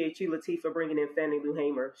appreciate you, Latifah, bringing in Fannie Lou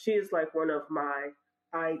Hamer. She is like one of my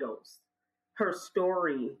idols. Her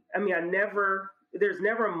story, there's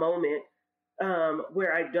never a moment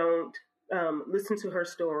where I don't listen to her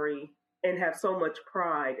story and have so much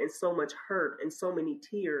pride and so much hurt and so many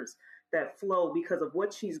tears that flow because of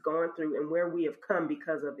what she's gone through and where we have come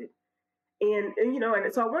because of it. And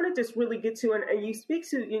so I want to just really get to, and you speak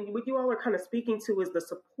to, and what you all are kind of speaking to is the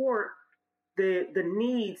support, the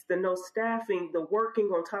needs, the no staffing, the working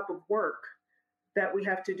on top of work that we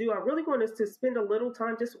have to do. I really want us to spend a little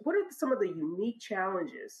time just, what are some of the unique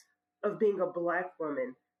challenges of being a Black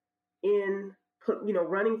woman in,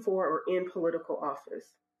 running for or in political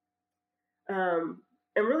office? And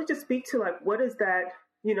really just speak to like, what does that,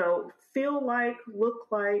 feel like, look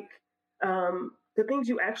like, the things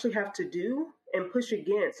you actually have to do and push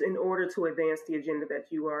against in order to advance the agenda that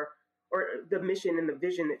you are, or the mission and the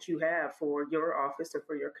vision that you have for your office and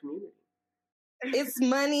for your community. It's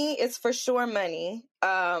money. It's for sure money.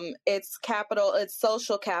 It's capital. It's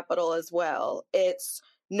social capital as well. It's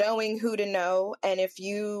knowing who to know. And if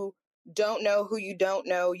you don't know who you don't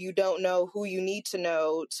know who you need to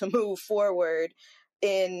know to move forward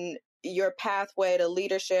in your pathway to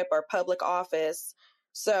leadership or public office.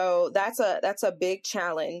 So that's a big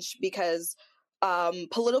challenge because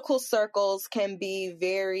political circles can be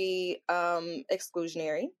very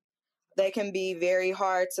exclusionary. They can be very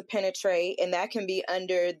hard to penetrate, and that can be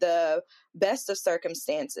under the best of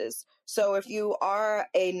circumstances. So if you are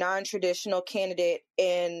a non-traditional candidate,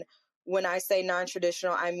 and when I say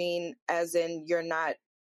non-traditional, I mean as in you're not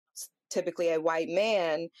typically a white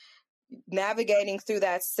man, navigating through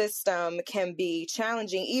that system can be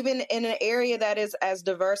challenging, even in an area that is as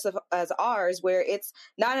diverse as ours, where it's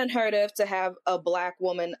not unheard of to have a Black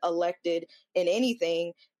woman elected in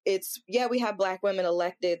anything. We have Black women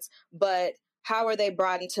elected, but how are they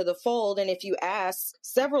brought into the fold? And if you ask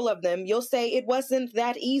several of them, you'll say it wasn't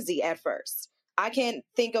that easy at first. I can't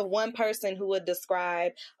think of one person who would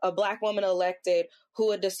describe a Black woman elected who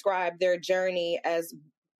would describe their journey as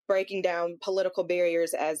breaking down political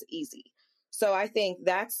barriers as easy. So I think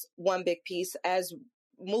that's one big piece as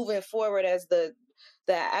moving forward as the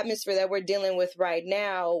atmosphere that we're dealing with right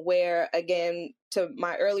now, where, again, to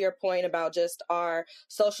my earlier point about just our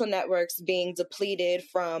social networks being depleted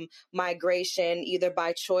from migration, either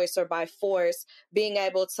by choice or by force, being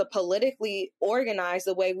able to politically organize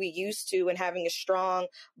the way we used to and having a strong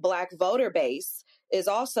Black voter base is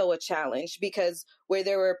also a challenge, because where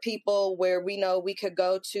there were people where we know we could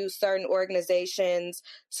go to certain organizations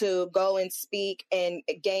to go and speak and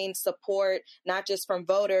gain support, not just from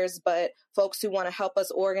voters, but folks who want to help us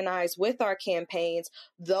organize with our campaigns,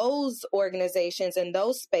 those organizations and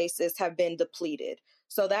those spaces have been depleted.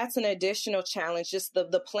 So that's an additional challenge. Just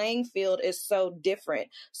the playing field is so different.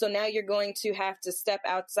 So now you're going to have to step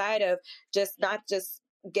outside of not just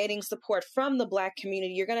getting support from the Black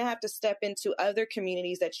community. You're going to have to step into other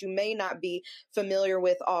communities that you may not be familiar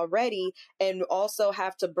with already, and also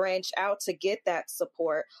have to branch out to get that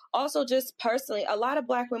support. Also, just personally, a lot of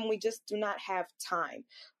Black women, we just do not have time.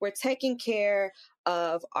 We're taking care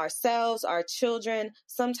of ourselves, our children,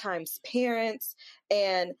 sometimes parents,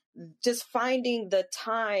 and just finding the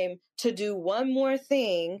time to do one more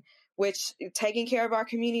thing, which taking care of our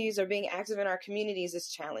communities or being active in our communities is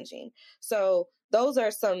challenging. So those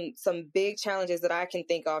are some big challenges that I can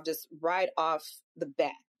think of just right off the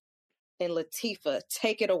bat. And Latifah,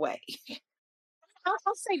 take it away. I'll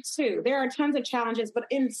say too, there are tons of challenges, but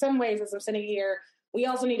in some ways, as I'm sitting here, we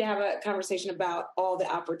also need to have a conversation about all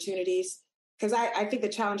the opportunities, because I think the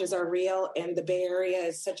challenges are real and the Bay Area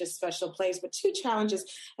is such a special place. But two challenges,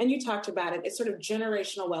 and you talked about it, it's sort of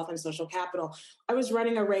generational wealth and social capital. I was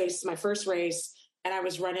running a race, my first race, and I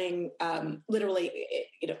was running literally,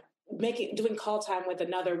 doing call time with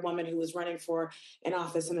another woman who was running for an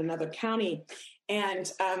office in another county. And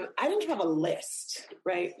I didn't have a list,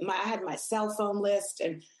 right? I had my cell phone list,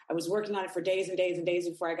 and I was working on it for days and days and days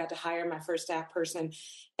before I got to hire my first staff person.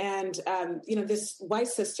 And, this white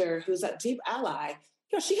sister who's a deep ally,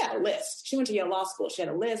 she had a list. She went to Yale Law School. She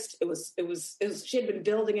had a list. She had been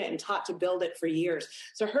building it and taught to build it for years.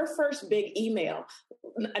 So her first big email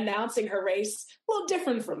announcing her race, a little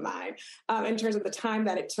different from mine in terms of the time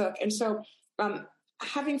that it took. And so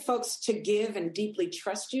having folks to give and deeply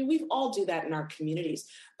trust you. We all do that in our communities.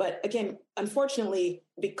 But again, unfortunately,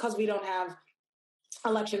 because we don't have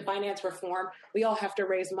election finance reform, we all have to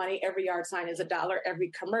raise money. Every yard sign is $1. Every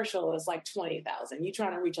commercial is like 20,000. You're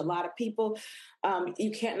trying to reach a lot of people.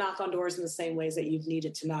 You can't knock on doors in the same ways that you've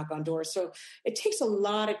needed to knock on doors. So it takes a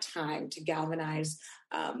lot of time to galvanize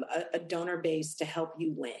a donor base to help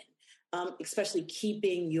you win. Especially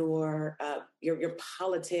keeping your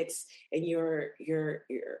politics and your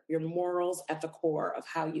morals at the core of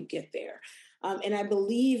how you get there. And I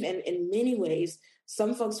believe in many ways,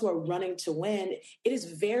 some folks who are running to win, it is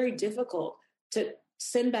very difficult to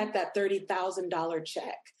send back that $30,000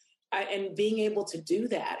 check. And being able to do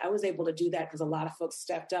that, I was able to do that because a lot of folks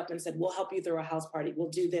stepped up and said, we'll help you throw a house party. We'll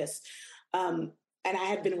do this. And I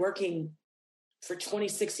had been working for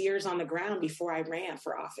 26 years on the ground before I ran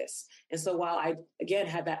for office. And so while I, again,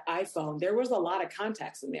 had that iPhone, there was a lot of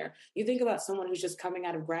contacts in there. You think about someone who's just coming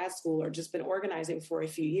out of grad school or just been organizing for a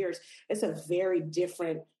few years, it's a very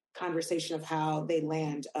different conversation of how they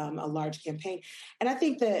land a large campaign. And I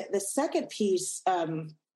think the second piece,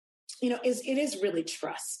 it is really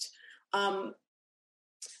trust.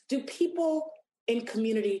 Do people in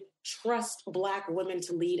community trust Black women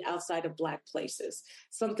to lead outside of Black places?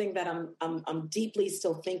 Something that I'm deeply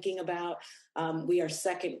still thinking about. We are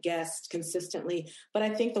second guessed consistently, but I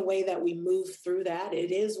think the way that we move through that,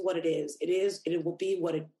 it is what it is. It will be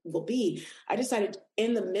what it will be. I decided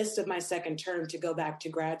in the midst of my second term to go back to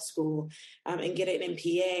grad school and get an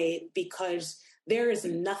MPA because there is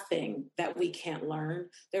nothing that we can't learn.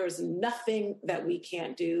 There is nothing that we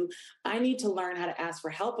can't do. I need to learn how to ask for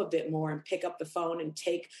help a bit more and pick up the phone and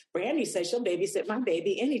Brandy says she'll babysit my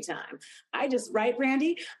baby anytime. Right,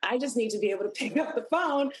 Brandy? I just need to be able to pick up the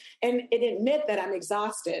phone and admit that I'm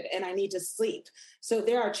exhausted and I need to sleep. So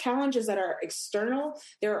there are challenges that are external.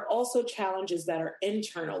 There are also challenges that are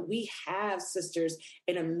internal. We have, sisters,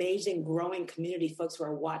 an amazing growing community, folks who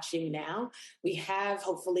are watching now. We have,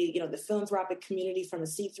 hopefully, the philanthropic community from the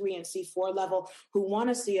C3 and C4 level who want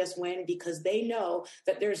to see us win because they know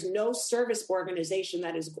that there's no service organization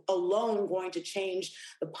that is alone going to change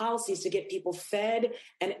the policies to get people fed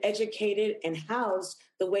and educated and housed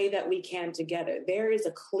the way that we can together. There is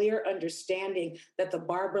a clear understanding that the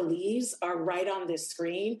Barbara Lees are right on this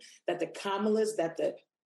screen, that the Kamalas, that the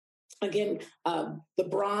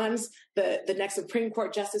Bronze, the next Supreme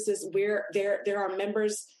Court justices, there are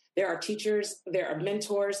members, there are teachers, there are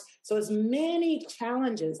mentors. So as many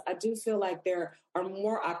challenges, I do feel like there are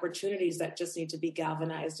more opportunities that just need to be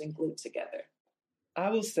galvanized and glued together.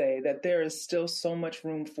 I will say that there is still so much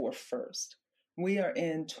room for first. We are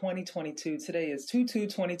in 2022. Today is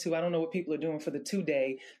 2/2/22. I don't know what people are doing for the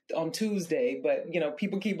 2-day on Tuesday, but,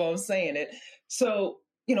 people keep on saying it. So,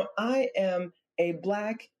 I am a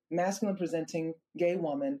Black, masculine presenting gay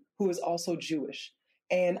woman who is also Jewish.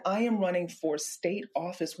 And I am running for state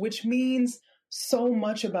office, which means so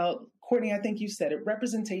much about, Courtney, I think you said it,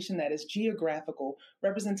 representation that is geographical,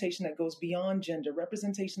 representation that goes beyond gender,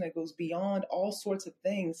 representation that goes beyond all sorts of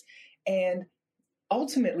things. And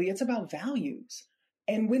ultimately, it's about values.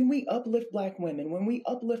 And when we uplift Black women, when we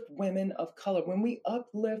uplift women of color, when we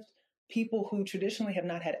uplift people who traditionally have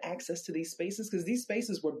not had access to these spaces, because these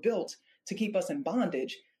spaces were built to keep us in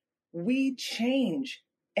bondage, we change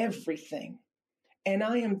everything. And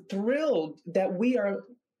I am thrilled that we are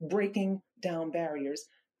breaking down barriers.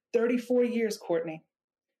 34 years, Courtney.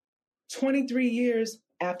 23 years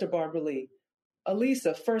after Barbara Lee.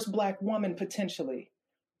 Alisa, first Black woman potentially.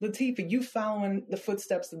 Latifah, you following the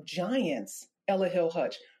footsteps of giants. Ella Hill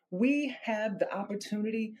Hutch. We have the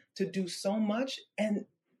opportunity to do so much. And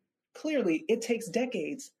clearly, it takes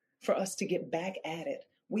decades for us to get back at it.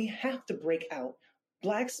 We have to break out.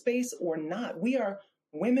 Black space or not, we are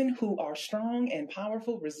women who are strong and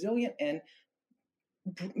powerful, resilient, and,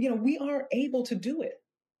 we are able to do it.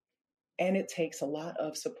 And it takes a lot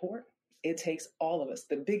of support. It takes all of us,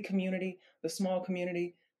 the big community, the small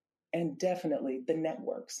community, and definitely the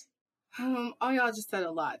networks. All y'all just said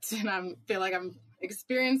a lot, and I feel like I'm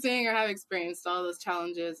experiencing or have experienced all those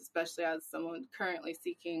challenges, especially as someone currently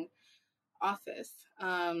seeking office.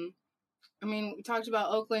 We talked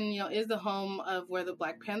about Oakland, is the home of where the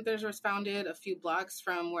Black Panthers was founded, a few blocks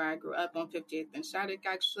from where I grew up on 58th and Shattuck,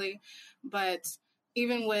 actually. But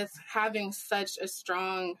even with having such a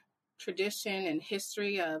strong tradition and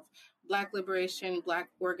history of Black liberation, Black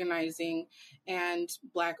organizing, and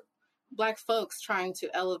Black folks trying to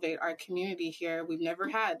elevate our community here, we've never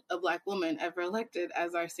had a Black woman ever elected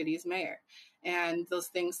as our city's mayor. And those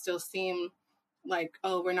things still seem like,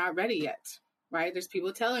 oh, we're not ready yet, right? There's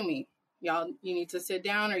people telling me, y'all, you need to sit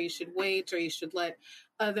down, or you should wait, or you should let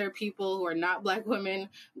other people who are not Black women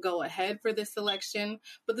go ahead for this election.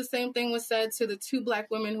 But the same thing was said to the 2 Black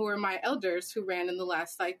women who were my elders who ran in the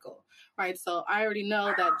last cycle, right? So I already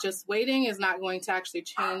know that just waiting is not going to actually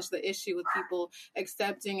change the issue with people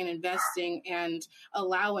accepting and investing and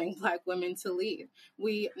allowing Black women to lead.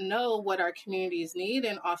 We know what our communities need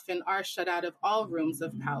and often are shut out of all rooms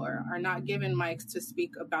of power, are not given mics to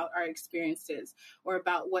speak about our experiences or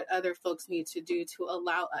about what other folks need to do to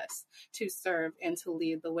allow us to serve and to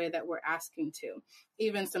lead the way that we're asking to,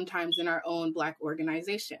 even sometimes in our own Black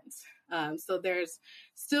organizations. So there's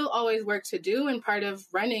still always work to do. And part of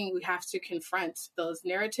running, we have to confront those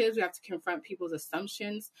narratives. We have to confront people's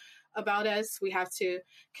assumptions about us. We have to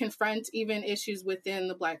confront even issues within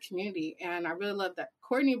the Black community. And I really love that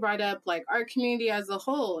Courtney brought up, like, our community as a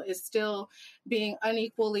whole is still being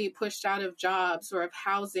unequally pushed out of jobs or of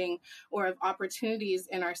housing or of opportunities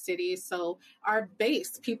in our cities. So our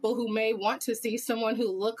base, people who may want to see someone who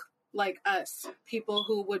look like us, people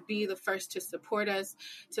who would be the first to support us,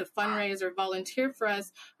 to fundraise or volunteer for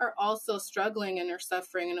us, are also struggling and are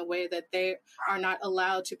suffering in a way that they are not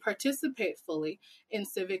allowed to participate fully in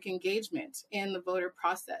civic engagement in the voter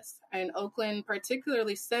process. In Oakland,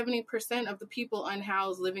 particularly, 70% of the people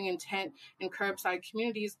unhoused living in tent and curbside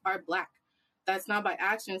communities are Black. That's not by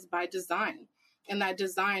action, it's by design. And that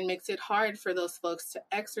design makes it hard for those folks to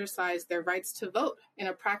exercise their rights to vote in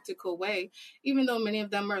a practical way, even though many of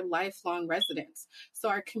them are lifelong residents. So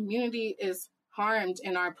our community is harmed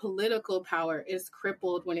and our political power is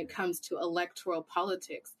crippled when it comes to electoral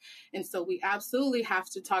politics. And so we absolutely have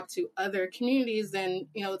to talk to other communities. And,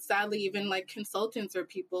 sadly, even like consultants or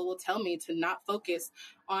people will tell me to not focus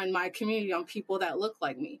on my community, on people that look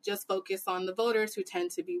like me, just focus on the voters who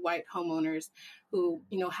tend to be white homeowners who,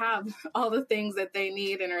 have all the things that they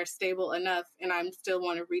need and are stable enough. And I still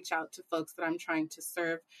want to reach out to folks that I'm trying to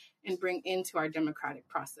serve and bring into our democratic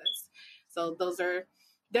process. So those are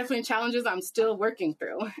definitely challenges I'm still working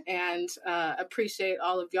through, and appreciate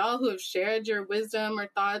all of y'all who have shared your wisdom or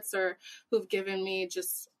thoughts or who've given me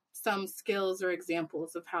just some skills or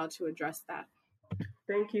examples of how to address that.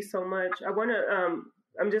 Thank you so much. I want to,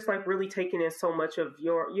 I'm just like really taking in so much of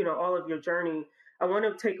your, all of your journey. I want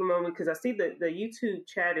to take a moment because I see that the YouTube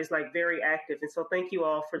chat is like very active. And so thank you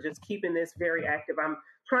all for just keeping this very active. I'm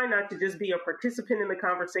trying not to just be a participant in the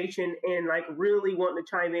conversation and like really wanting to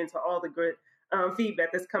chime into all the good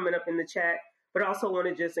feedback that's coming up in the chat, but also want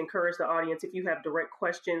to just encourage the audience. If you have direct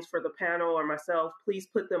questions for the panel or myself, please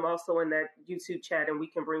put them also in that YouTube chat and we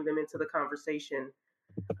can bring them into the conversation.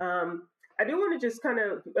 I do want to just kind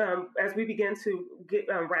of, as we begin to get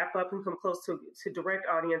wrap up and come close to direct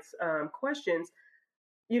audience questions,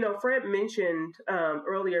 Fred mentioned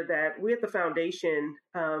earlier that we at the foundation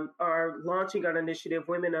are launching an initiative,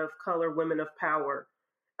 Women of Color, Women of Power.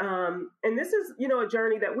 And this is, a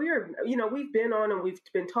journey that we've been on and we've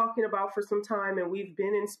been talking about for some time, and we've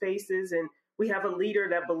been in spaces, and we have a leader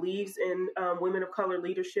that believes in women of color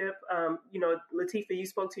leadership. Latifah, you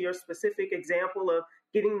spoke to your specific example of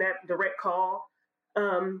getting that direct call.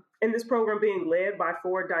 And this program being led by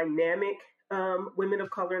 4 dynamic women of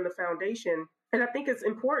color in the foundation. And I think it's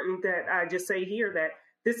important that I just say here that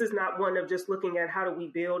this is not one of just looking at how do we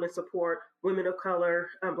build and support women of color,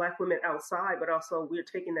 Black women outside, but also we're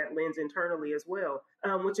taking that lens internally as well,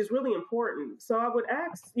 which is really important. So I would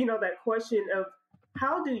ask, that question of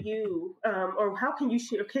how do you, or how can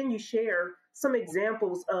you share some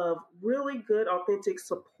examples of really good, authentic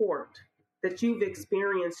support that you've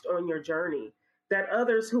experienced on your journey, that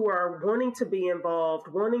others who are wanting to be involved,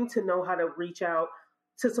 wanting to know how to reach out,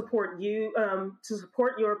 to support you, to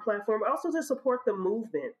support your platform, also to support the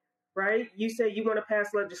movement, right? You say you want to pass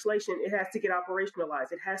legislation, it has to get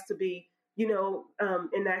operationalized. It has to be,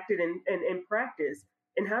 enacted in practice.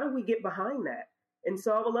 And how do we get behind that? And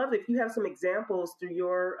so I would love if you have some examples through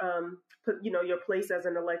your, your place as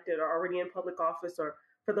an elected or already in public office, or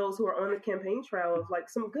for those who are on the campaign trail, of like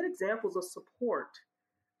some good examples of support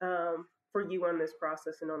for you on this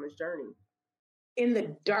process and on this journey. In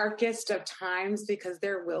the darkest of times, because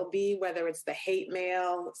there will be, whether it's the hate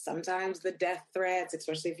mail, sometimes the death threats,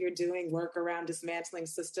 especially if you're doing work around dismantling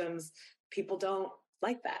systems, people don't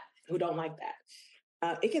like that, who don't like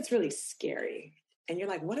that. It gets really scary. And you're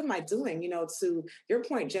like, what am I doing? To your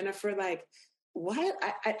point, Jennifer, like, what?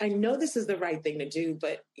 I know this is the right thing to do,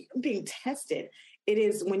 but being tested, it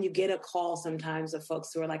is when you get a call sometimes of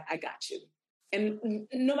folks who are like, I got you. And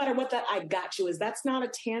no matter what that I got you is, that's not a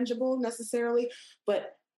tangible necessarily,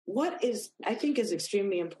 but what is, I think, is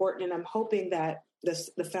extremely important. And I'm hoping that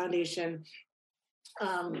the foundation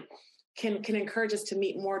can encourage us to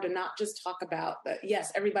meet more, to not just talk about,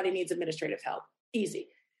 yes, everybody needs administrative help. Easy.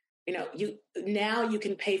 Now you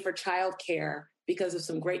can pay for childcare because of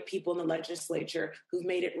some great people in the legislature who've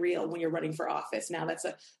made it real when you're running for office. Now that's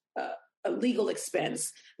a legal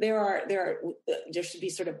expense. There should be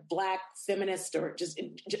sort of Black feminist or just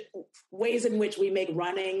ways in which we make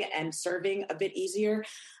running and serving a bit easier.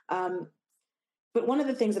 But one of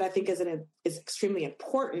the things that I think is extremely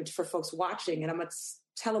important for folks watching, and I'm going to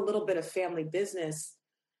tell a little bit of family business,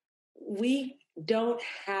 we don't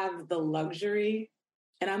have the luxury,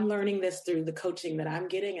 and I'm learning this through the coaching that I'm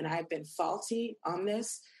getting, and I've been faulty on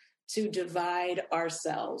this, to divide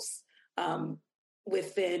ourselves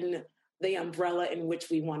within the umbrella in which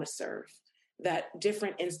we want to serve. That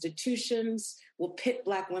different institutions will pit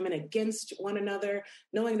Black women against one another,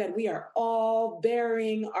 knowing that we are all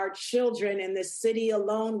bearing our children. In this city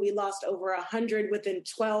alone, we lost over 100 within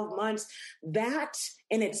 12 months. That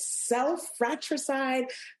in itself, fratricide,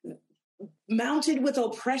 mounted with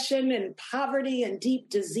oppression and poverty and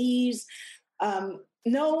deep disease,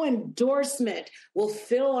 no endorsement will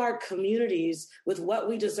fill our communities with what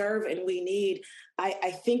we deserve and we need.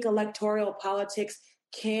 I think electoral politics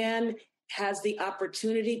has the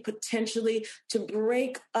opportunity potentially to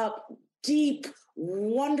break up deep,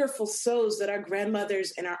 wonderful souls that our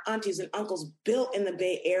grandmothers and our aunties and uncles built in the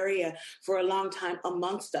Bay Area for a long time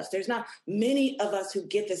amongst us. There's not many of us who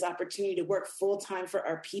get this opportunity to work full time for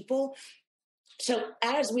our people. So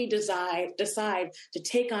as we decide to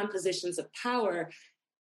take on positions of power,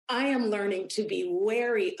 I am learning to be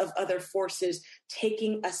wary of other forces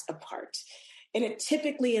taking us apart. And it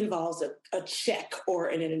typically involves a check or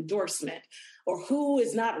an endorsement, or who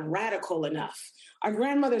is not radical enough. Our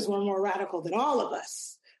grandmothers were more radical than all of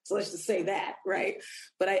us. So let's just say that, right?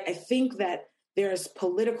 But I think that there's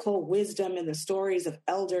political wisdom in the stories of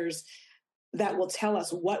elders that will tell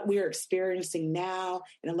us what we're experiencing now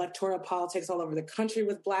in electoral politics all over the country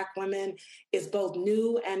with Black women is both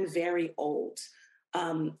new and very old.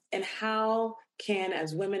 And how can,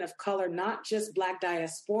 as women of color, not just Black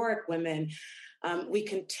diasporic women, we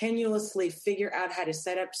continuously figure out how to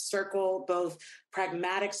set up both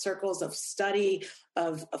pragmatic circles of study,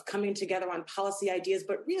 of coming together on policy ideas,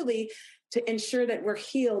 but really to ensure that we're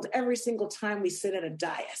healed every single time we sit at a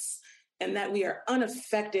dais, and that we are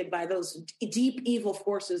unaffected by those deep evil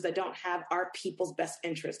forces that don't have our people's best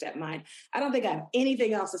interest at mind. I don't think I have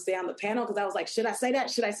anything else to say on the panel, because I was like, should I say that?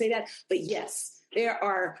 Should I say that? But yes, there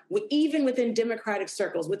are, even within Democratic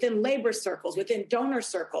circles, within labor circles, within donor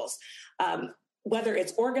circles, whether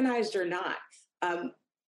it's organized or not,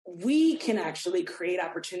 we can actually create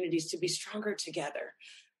opportunities to be stronger together,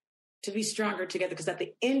 because at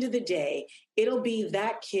the end of the day, it'll be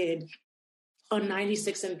that kid on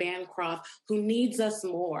 96 in Bancroft who needs us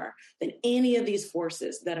more than any of these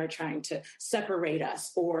forces that are trying to separate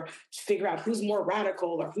us or figure out who's more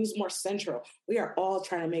radical or who's more central. We are all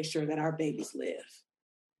trying to make sure that our babies live.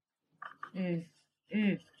 Latifah,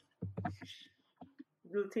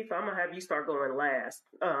 I'm gonna have you start going last.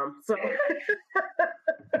 So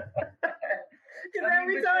because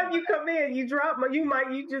every time you come in, you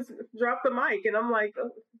just drop the mic, and I'm like,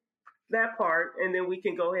 oh, that part, and then we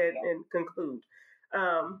can go ahead and conclude.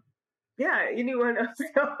 Anyone else?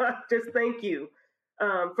 Just thank you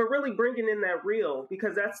for really bringing in that real,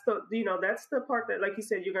 because that's the part that, like you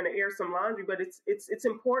said, you're going to air some laundry, but it's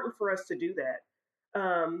important for us to do that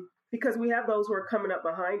because we have those who are coming up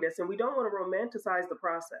behind us, and we don't want to romanticize the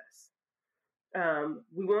process.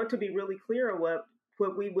 We want to be really clear on what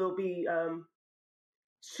we will be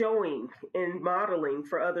showing and modeling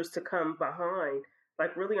for others to come behind.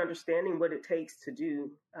 Like really understanding what it takes to do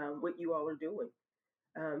what you all are doing.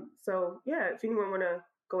 If anyone want to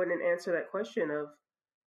go in and answer that question of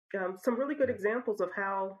some really good examples of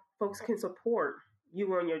how folks can support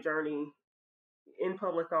you on your journey in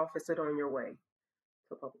public office and on your way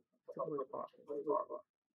to public office.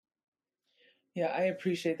 Yeah, I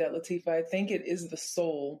appreciate that, Latifah. I think it is the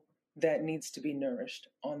soul that needs to be nourished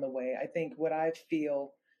on the way. I think what I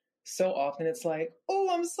feel so often, it's like, oh,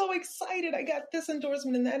 I'm so excited. I got this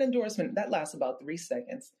endorsement and that endorsement. That lasts about 3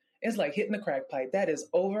 seconds. It's like hitting the crack pipe. That is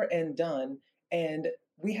over and done. And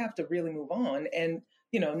we have to really move on. And,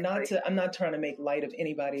 I'm not trying to make light of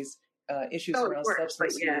anybody's issues around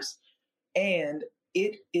substance use. And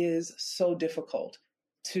it is so difficult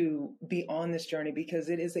to be on this journey because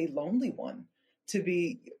it is a lonely one, to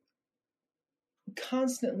be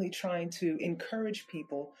constantly trying to encourage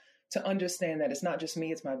people to understand that it's not just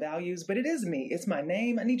me, it's my values, but it is me. It's my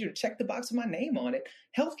name. I need you to check the box with my name on it.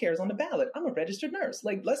 Healthcare is on the ballot. I'm a registered nurse.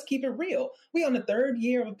 Like, let's keep it real. We on the 3rd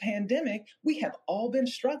year of a pandemic. We have all been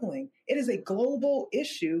struggling. It is a global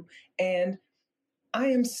issue. And I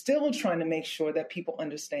am still trying to make sure that people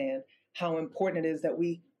understand how important it is that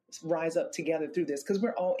we rise up together through this, because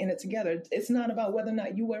we're all in it together. It's not about whether or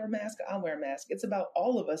not you wear a mask or I wear a mask. It's about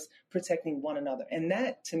all of us protecting one another. And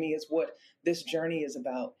that, to me, is what this journey is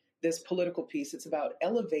about, this political piece. It's about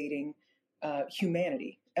elevating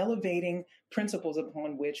humanity, elevating principles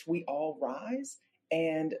upon which we all rise.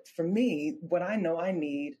 And for me, what I know I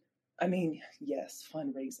need, yes,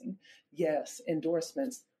 fundraising, yes,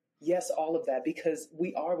 endorsements, yes, all of that, because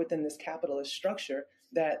we are within this capitalist structure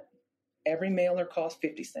that every mailer costs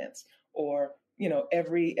 50 cents, or,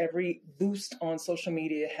 every boost on social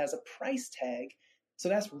media has a price tag. So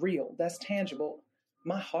that's real, that's tangible.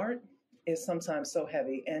 My heart is sometimes so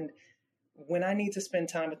heavy. And when I need to spend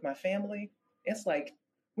time with my family, it's like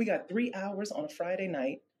we got 3 hours on a Friday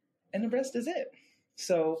night and the rest is it.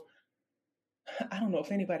 So I don't know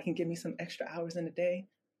if anybody can give me some extra hours in the day.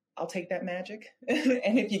 I'll take that magic.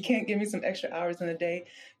 And if you can't give me some extra hours in the day,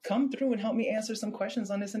 come through and help me answer some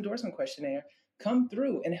questions on this endorsement questionnaire. Come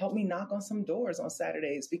through and help me knock on some doors on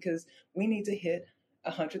Saturdays, because we need to hit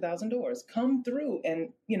 100,000 doors. Come through and,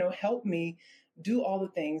 help me do all the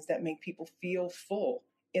things that make people feel full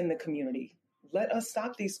in the community. Let us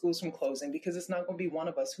stop these schools from closing, because it's not going to be one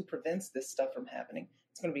of us who prevents this stuff from happening.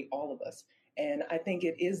 It's going to be all of us. And I think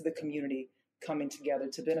it is the community coming together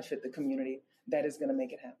to benefit the community that is going to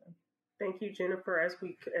make it happen. Thank you, Jennifer.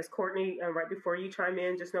 As Courtney, right before you chime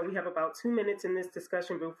in, just know we have about 2 minutes in this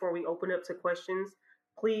discussion before we open up to questions.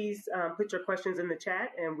 Please put your questions in the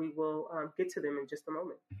chat and we will get to them in just a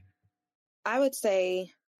moment. I would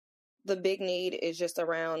say the big need is just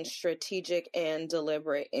around strategic and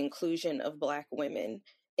deliberate inclusion of Black women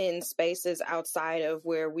in spaces outside of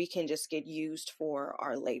where we can just get used for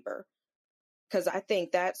our labor. Because I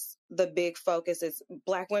think that's the big focus is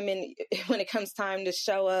Black women, when it comes time to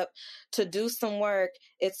show up, to do some work,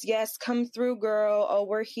 it's, yes, come through, girl. Oh,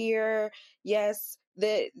 we're here. Yes,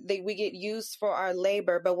 we get used for our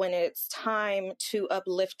labor. But when it's time to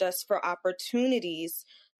uplift us for opportunities,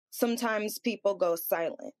 sometimes people go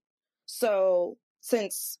silent. So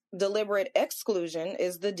since deliberate exclusion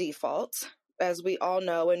is the default, as we all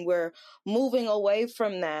know, and we're moving away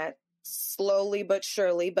from that, slowly but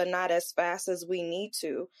surely, but not as fast as we need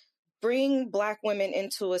to, bring Black women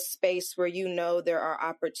into a space where there are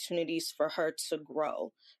opportunities for her to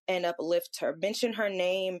grow and uplift her. Mention her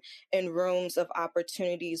name in rooms of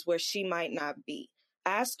opportunities where she might not be.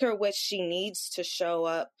 Ask her what she needs to show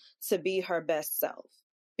up to be her best self,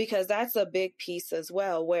 because that's a big piece as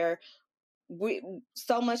well, where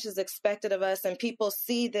so much is expected of us, and people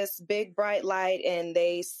see this big bright light and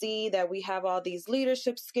they see that we have all these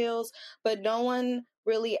leadership skills, but no one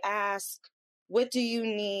really asks, what do you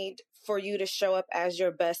need for you to show up as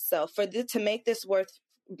your best self, to make this worth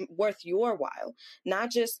your while,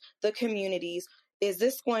 not just the communities. Is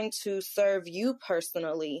this going to serve you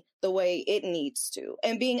personally the way it needs to?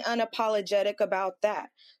 And being unapologetic about that,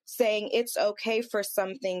 saying it's okay for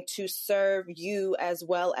something to serve you as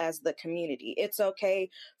well as the community. It's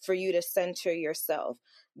okay for you to center yourself.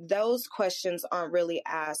 Those questions aren't really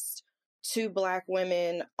asked to Black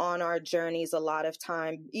women on our journeys a lot of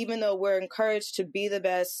time, even though we're encouraged to be the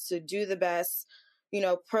best, to do the best,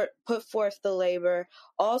 put forth the labor.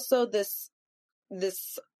 Also, this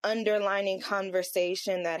underlining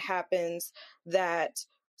conversation that happens that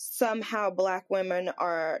somehow Black women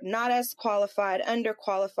are not as qualified,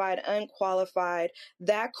 underqualified, unqualified.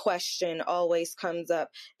 That question always comes up,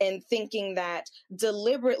 and thinking that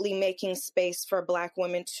deliberately making space for Black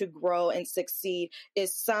women to grow and succeed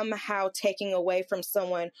is somehow taking away from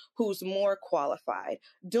someone who's more qualified.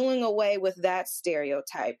 Doing away with that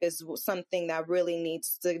stereotype is something that really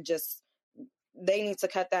needs to they need to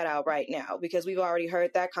cut that out right now, because we've already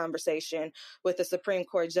heard that conversation with the Supreme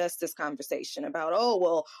Court justice conversation about,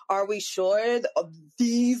 are we sure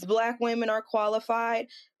these Black women are qualified?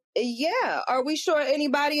 Yeah. Are we sure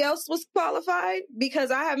anybody else was qualified? Because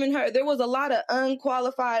I haven't heard. There was a lot of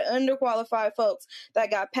unqualified, underqualified folks that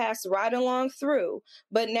got passed right along through.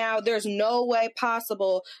 But now there's no way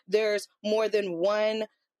possible there's more than one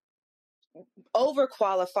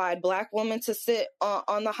overqualified Black woman to sit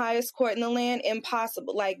on the highest court in the land.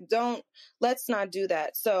 Impossible. Let's not do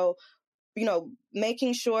that. So,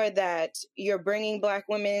 making sure that you're bringing Black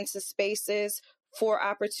women into spaces for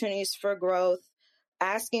opportunities for growth,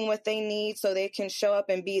 asking what they need so they can show up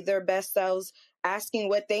and be their best selves, asking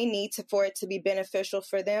what they need for it to be beneficial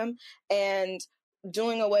for them, and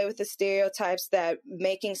doing away with the stereotypes that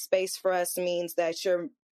making space for us means that you're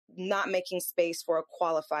not making space for a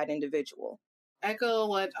qualified individual. Echo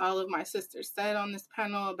what all of my sisters said on this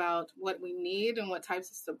panel about what we need and what types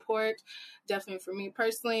of support. Definitely for me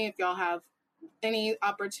personally, if y'all have any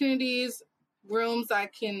opportunities, rooms I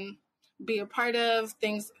can be a part of,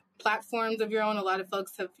 things platforms of your own. A lot of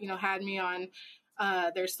folks have, had me on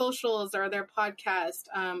their socials or their podcast.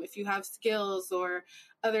 If you have skills or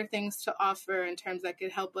other things to offer in terms that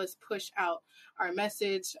could help us push out our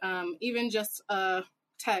message, even just a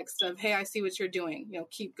text of, hey, I see what you're doing,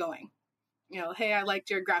 keep going. Hey, I liked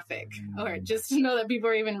your graphic, or just to know that people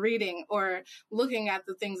are even reading or looking at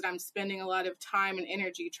the things that I'm spending a lot of time and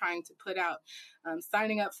energy trying to put out.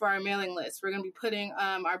 Signing up for our mailing list. We're going to be putting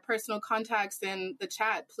our personal contacts in the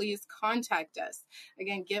chat. Please contact us.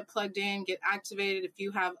 Again, get plugged in, get activated if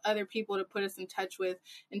you have other people to put us in touch with,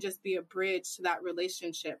 and just be a bridge to that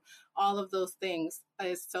relationship. All of those things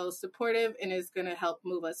is so supportive and is going to help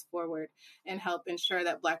move us forward and help ensure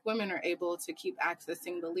that Black women are able to keep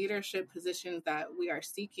accessing the leadership positions that we are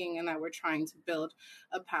seeking and that we're trying to build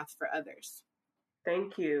a path for others.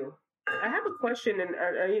 Thank you. I have a question, and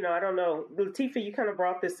I don't know, Latifah, you kind of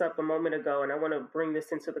brought this up a moment ago, and I want to bring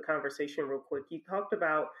this into the conversation real quick. You talked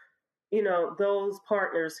about, those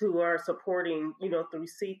partners who are supporting, through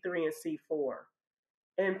C3 and C4.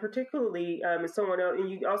 And particularly, as someone else, and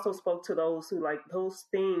you also spoke to those who like those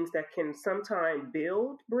things that can sometimes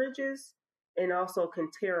build bridges and also can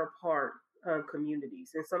tear apart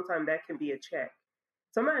communities. And sometimes that can be a check.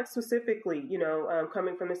 So I'm not specifically,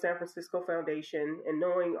 coming from the San Francisco Foundation and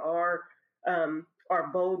knowing our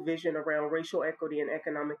bold vision around racial equity and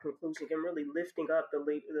economic inclusion and really lifting up the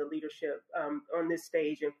leadership on this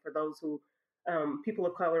stage, and for those who, people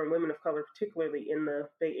of color and women of color, particularly in the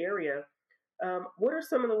Bay Area. What are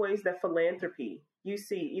some of the ways that philanthropy you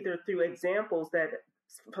see, either through examples that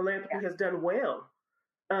philanthropy has done well,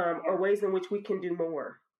 or ways in which we can do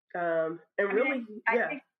more? I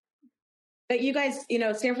think that you guys,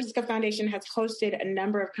 San Francisco Foundation has hosted a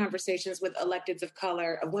number of conversations with electeds of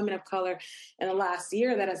color, of women of color in the last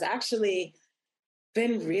year that has actually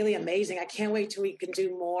been really amazing. I can't wait till we can do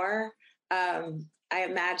more. I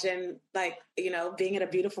imagine being in a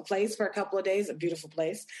beautiful place for a couple of days, a beautiful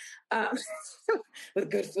place with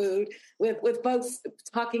good food, with folks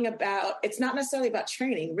talking about, it's not necessarily about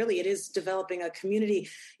training, really, it is developing a community.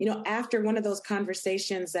 After one of those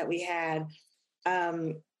conversations that we had,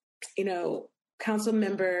 Council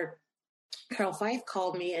Member Carol Fife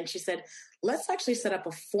called me and she said, let's actually set up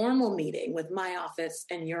a formal meeting with my office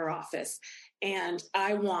and your office. And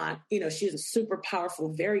I want, she's a super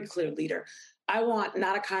powerful, very clear leader. I want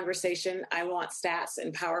not a conversation. I want stats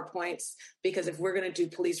and PowerPoints, because if we're going to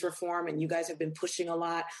do police reform, and you guys have been pushing a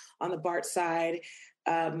lot on the BART side,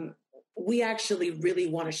 we actually really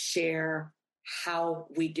want to share how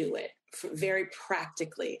we do it very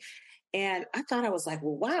practically. And I thought, I was like,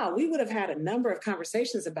 well, wow, we would have had a number of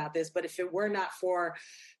conversations about this, but if it were not for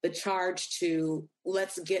the charge to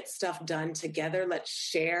let's get stuff done together,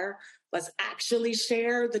 let's actually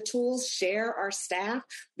share the tools, share our staff,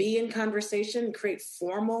 be in conversation, create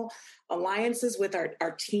formal alliances with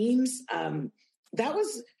our teams. I've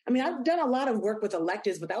done a lot of work with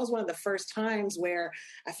electeds, but that was one of the first times where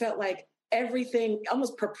I felt like everything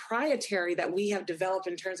almost proprietary that we have developed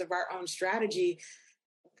in terms of our own strategy.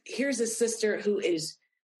 Here's a sister who is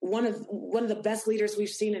one of the best leaders we've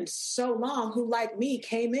seen in so long, who, like me,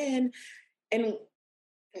 came in and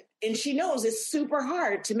she knows it's super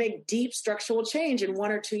hard to make deep structural change in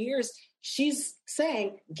 1 or 2 years. She's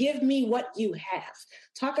saying, give me what you have.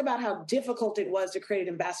 Talk about how difficult it was to create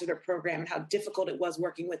an ambassador program and how difficult it was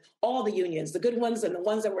working with all the unions, the good ones and the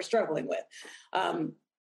ones that we're struggling with.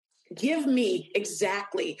 Give me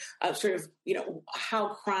exactly how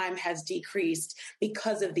crime has decreased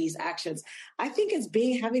because of these actions. I think it's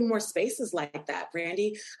having more spaces like that,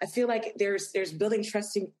 Brandy. I feel like there's building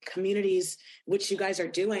trusting communities, which you guys are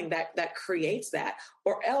doing, that creates that.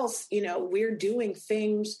 Or else, we're doing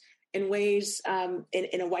things in ways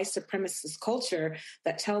in a white supremacist culture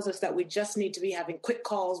that tells us that we just need to be having quick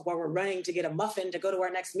calls while we're running to get a muffin to go to our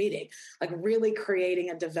next meeting, like really creating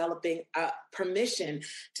and developing permission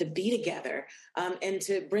to be together and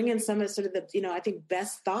to bring in some of sort of the, I think,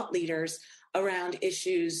 best thought leaders around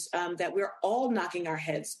issues that we're all knocking our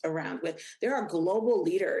heads around with. There are global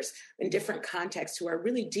leaders in different contexts who are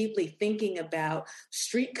really deeply thinking about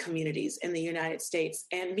street communities in the United States,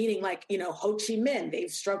 and meaning like, Ho Chi Minh,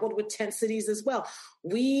 they've struggled with tent cities as well.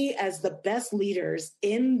 We, as the best leaders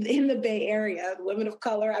in the Bay Area, women of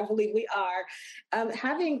color, I believe we are,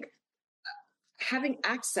 having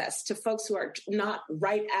access to folks who are not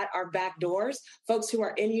right at our back doors, folks who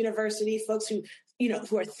are in university, folks who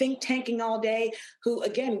are think tanking all day, who,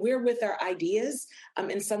 again, we're with our ideas.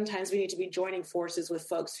 And sometimes we need to be joining forces with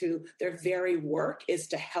folks who their very work is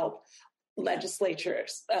to help legislative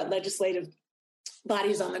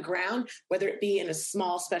bodies on the ground, whether it be in a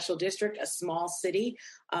small special district, a small city,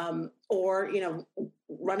 or,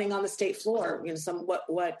 running on the state floor,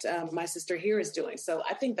 what my sister here is doing. So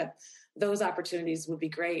I think that those opportunities would be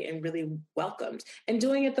great and really welcomed, and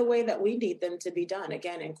doing it the way that we need them to be done.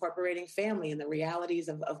 Again, incorporating family and the realities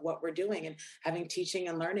of what we're doing and having teaching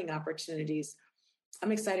and learning opportunities.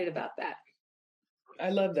 I'm excited about that. I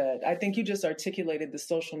love that. I think you just articulated the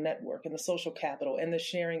social network and the social capital and the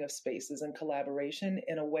sharing of spaces and collaboration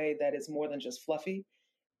in a way that is more than just fluffy.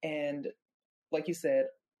 And like you said,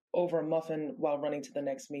 over a muffin while running to the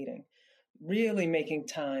next meeting, really making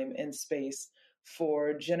time and space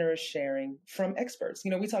for generous sharing from experts.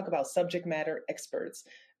 We talk about subject matter experts,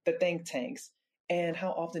 the think tanks, and how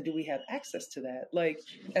often do we have access to that? Like,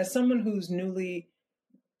 as someone who's newly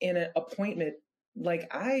in an appointment, like,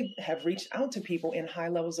 I have reached out to people in high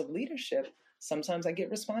levels of leadership. Sometimes I get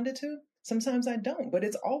responded to, sometimes I don't, but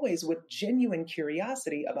it's always with genuine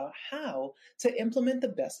curiosity about how to implement the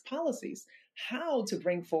best policies, how to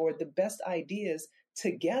bring forward the best ideas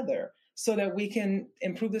together so that we can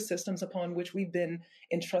improve the systems upon which we've been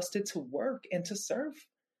entrusted to work and to serve.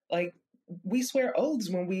 Like, we swear oaths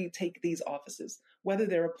when we take these offices, whether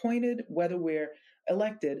they're appointed, whether we're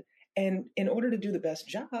elected. And in order to do the best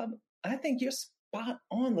job, I think you're spot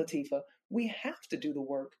on, Latifah. We have to do the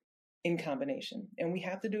work in combination, and we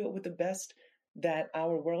have to do it with the best that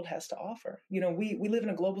our world has to offer. We live in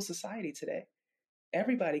a global society today.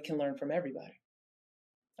 Everybody can learn from everybody.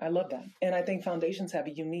 I love that. And I think foundations have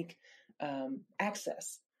a unique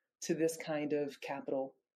access to this kind of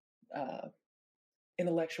capital,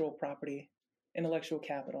 intellectual property, intellectual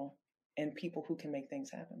capital, and people who can make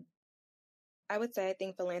things happen. I would say I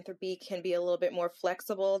think philanthropy can be a little bit more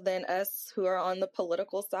flexible than us who are on the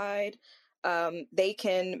political side. They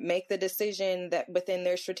can make the decision that within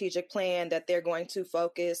their strategic plan that they're going to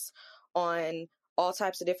focus on all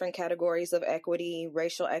types of different categories of equity,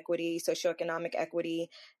 racial equity, socioeconomic equity,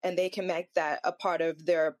 and they can make that a part of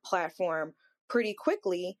their platform pretty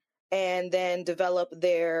quickly and then develop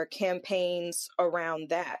their campaigns around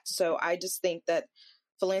that. So I just think that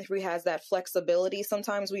philanthropy has that flexibility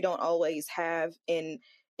sometimes we don't always have in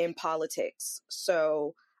politics.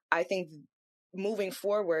 So I think moving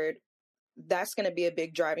forward, that's going to be a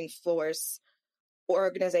big driving force.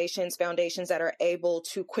 Organizations, foundations that are able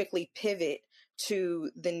to quickly pivot to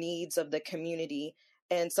the needs of the community.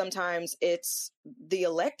 And sometimes it's the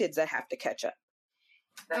electeds that have to catch up.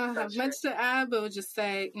 I don't have much to add, but would just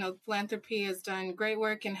say, philanthropy has done great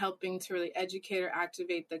work in helping to really educate or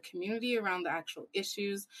activate the community around the actual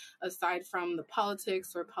issues, aside from the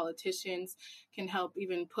politics, or politicians can help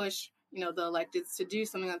even push the electeds to do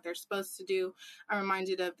something that they're supposed to do. I'm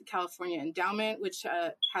reminded of the California Endowment, which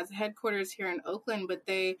has headquarters here in Oakland, but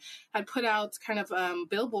they had put out kind of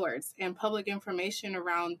billboards and public information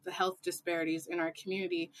around the health disparities in our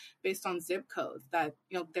community based on zip codes, that,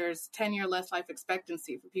 there's 10-year less life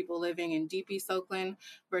expectancy for people living in Deep East Oakland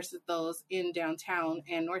versus those in downtown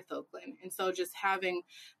and North Oakland. And so just having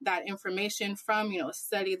that information from, a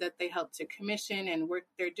study that they helped to commission and work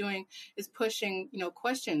they're doing is pushing,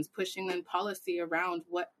 questions, pushing in policy around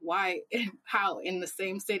what, why, and how in the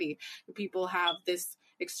same city people have this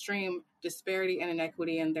extreme disparity and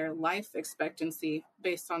inequity in their life expectancy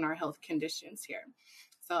based on our health conditions here.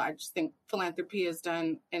 So I just think philanthropy has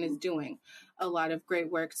done and is doing a lot of great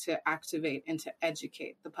work to activate and to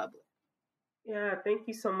educate the public. Yeah, thank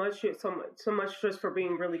you so much just for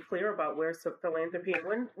being really clear about where's philanthropy.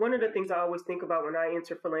 And one of the things I always think about when I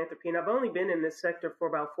enter philanthropy, and I've only been in this sector for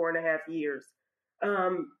about 4.5 years.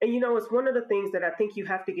 And it's one of the things that I think you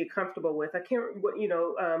have to get comfortable with. I can't,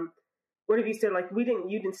 what have you said? Like, you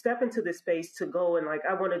didn't step into this space to go and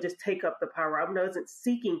I want to just take up the power. I wasn't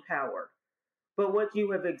seeking power. But what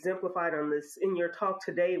you have exemplified on this in your talk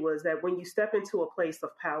today was that when you step into a place of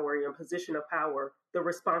power, in a position of power, the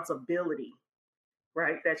responsibility,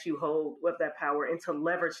 right, that you hold with that power and to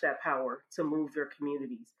leverage that power to move your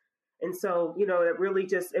communities. And so, it really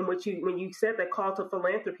just, and when you said that call to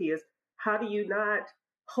philanthropy is, how do you not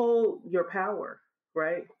hold your power,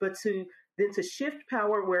 right? But to shift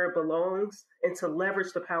power where it belongs and to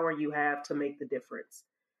leverage the power you have to make the difference.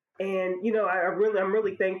 And, I'm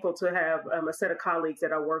really thankful to have a set of colleagues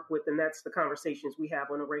that I work with, and that's the conversations we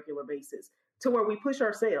have on a regular basis, to where we push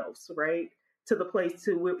ourselves, right, to the place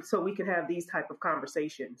so we can have these type of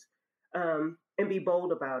conversations and be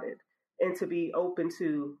bold about it, and to be open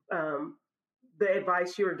to the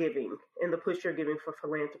advice you're giving and the push you're giving for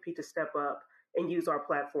philanthropy to step up and use our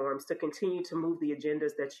platforms to continue to move the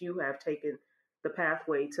agendas that you have taken the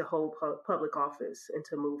pathway to hold public office and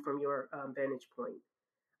to move from your vantage point.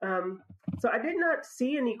 So I did not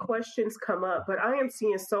see any questions come up, but I am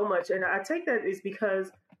seeing so much. And I take that is because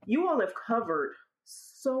you all have covered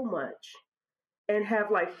so much and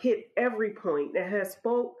have like hit every point and has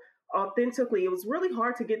spoke authentically. It was really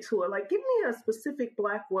hard to get to it. Like, give me a specific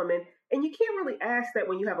Black woman, and you can't really ask that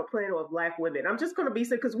when you have a panel of Black women. I'm just going to be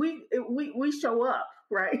saying, because we show up,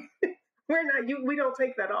 right? We don't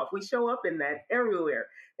take that off. We show up in that everywhere,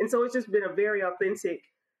 and so it's just been a very authentic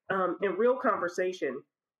and real conversation.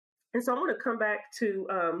 And so I want to come back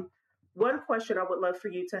to one question I would love for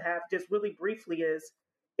you to have just really briefly is,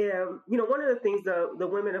 one of the things the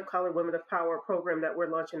Women of Color, Women of Power program that we're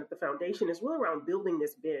launching at the foundation is really around building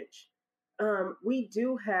this bench. We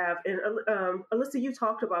do have, and Alyssa, you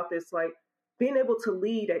talked about this, like being able to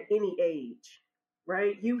lead at any age,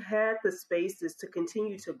 right? You had the spaces to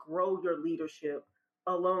continue to grow your leadership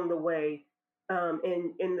along the way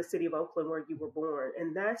in the city of Oakland where you were born.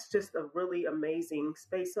 And that's just a really amazing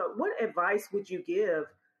space. So what advice would you give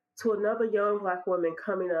to another young Black woman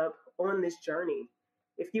coming up on this journey?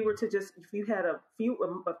 If you had a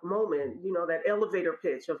moment, that elevator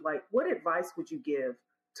pitch of like, what advice would you give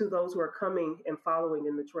to those who are coming and following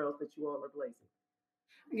in the trails that you all are blazing?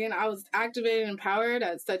 Again, I was activated and empowered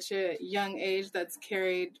at such a young age. That's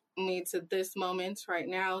carried me to this moment right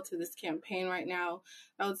now, to this campaign right now.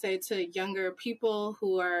 I would say to younger people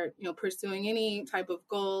who are, pursuing any type of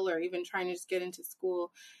goal or even trying to just get into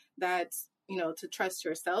school, that, to trust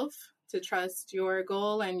yourself, to trust your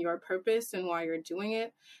goal and your purpose and why you're doing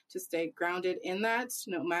it, to stay grounded in that,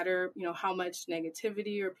 no matter, how much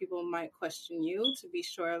negativity or people might question you, to be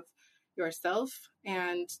sure of yourself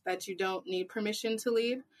and that you don't need permission to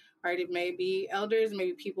lead, right? It may be elders,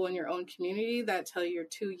 maybe people in your own community that tell you you're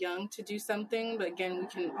too young to do something. But again, we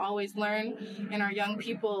can always learn, and our young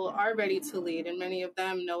people are ready to lead, and many of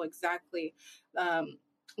them know exactly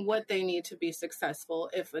what they need to be successful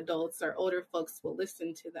if adults or older folks will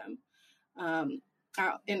listen to them.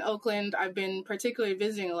 Out in Oakland, I've been particularly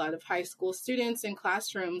visiting a lot of high school students in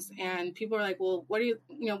classrooms, and people are like, well, what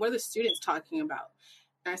are the students talking about?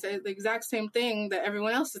 And I said the exact same thing that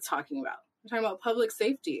everyone else is talking about. They're talking about public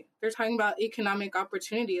safety. They're talking about economic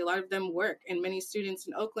opportunity. A lot of them work, and many students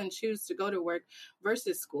in Oakland choose to go to work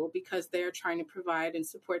versus school because they are trying to provide and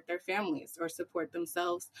support their families or support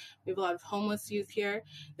themselves. We have a lot of homeless youth here.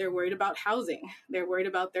 They're worried about housing. They're worried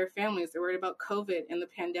about their families. They're worried about COVID and the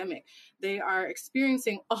pandemic. They are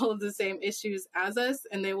experiencing all of the same issues as us,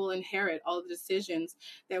 and they will inherit all the decisions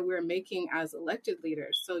that we're making as elected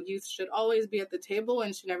leaders. So youth should always be at the table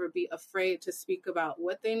and should never be afraid to speak about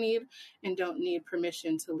what they need and don't need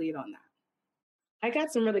permission to lead on that. I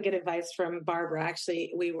got some really good advice from Barbara.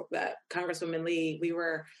 Actually, Congresswoman Lee, we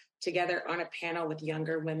were together on a panel with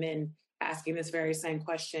younger women asking this very same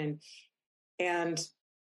question. And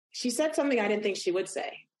she said something I didn't think she would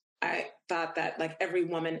say. I thought that like every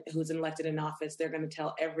woman who's elected in office, they're going to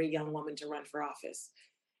tell every young woman to run for office.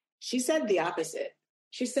 She said the opposite.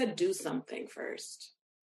 She said, do something first.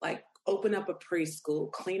 Like open up a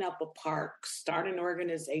preschool, clean up a park, start an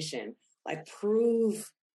organization, like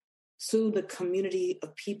prove to the community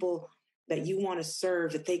of people that you want to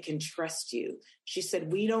serve that they can trust you. She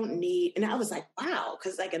said, we don't need, and I was like, wow,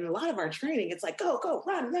 because like in a lot of our training, it's like, go,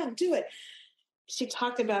 run, do it. She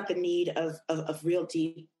talked about the need of real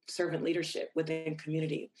deep servant leadership within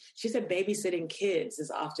community. She said babysitting kids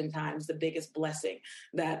is oftentimes the biggest blessing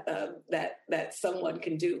that someone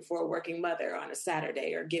can do for a working mother on a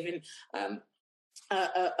Saturday, or giving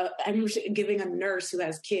I'm giving a nurse who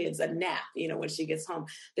has kids a nap, when she gets home.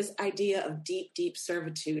 This idea of deep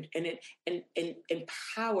servitude and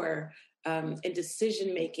power and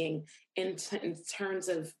decision making in terms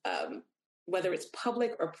of whether it's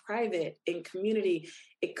public or private in community,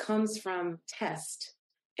 it comes from test.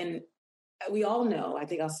 And we all know, I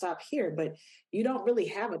think I'll stop here, but you don't really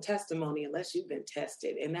have a testimony unless you've been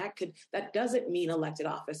tested. And that doesn't mean elected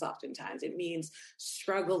office oftentimes. It means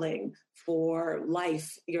struggling for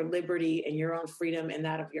life, your liberty, and your own freedom and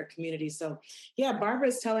that of your community. So yeah, Barbara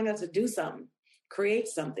is telling us to do something, create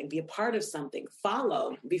something, be a part of something,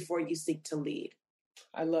 follow before you seek to lead.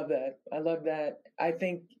 I love that. I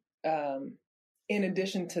think in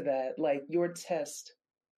addition to that, like your test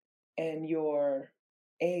and your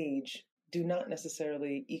age do not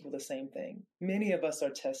necessarily equal the same thing. Many of us are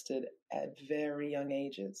tested at very young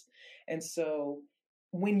ages. And so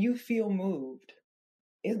when you feel moved,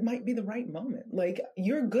 it might be the right moment. Like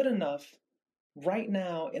you're good enough right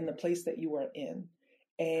now in the place that you are in.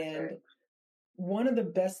 And one of the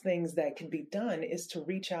best things that can be done is to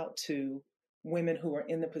reach out to women who are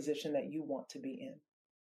in the position that you want to be in.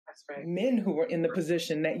 That's right. Men who are in the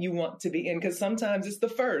position that you want to be in, because sometimes it's the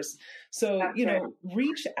first. So,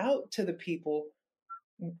 reach out to the people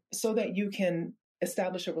so that you can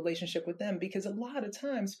establish a relationship with them, because a lot of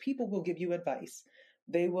times people will give you advice.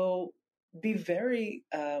 They will be very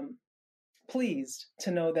pleased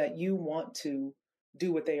to know that you want to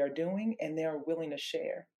do what they are doing and they are willing to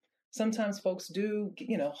share. Sometimes folks do,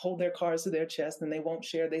 hold their cards to their chest and they won't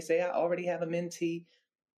share. They say, I already have a mentee.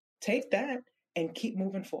 Take that and keep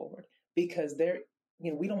moving forward, because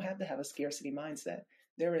we don't have to have a scarcity mindset.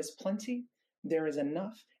 There is plenty, there is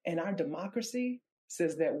enough, and our democracy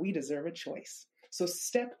says that we deserve a choice. So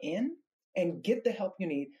step in and get the help you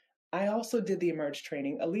need. I also did the Emerge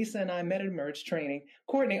training. Elisa and I met at Emerge training.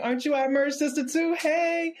 Courtney, aren't you our Emerge sister too?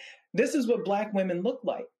 Hey, this is what Black women look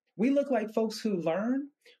like. We look like folks who learn,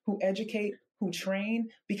 who educate, who train,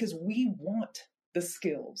 because we want the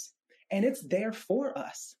skills and it's there for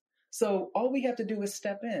us. So all we have to do is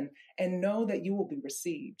step in and know that you will be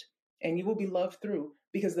received and you will be loved through,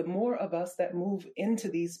 because the more of us that move into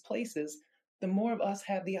these places, the more of us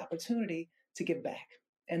have the opportunity to give back.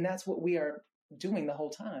 And that's what we are doing the whole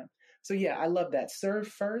time. So yeah, I love that. Serve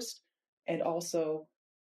first and also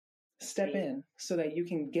step in so that you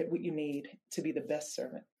can get what you need to be the best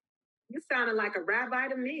servant. You sounded like a rabbi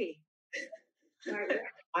to me.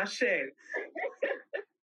 Ashe.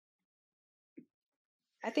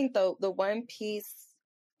 I think the one piece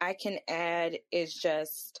I can add is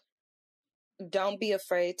just don't be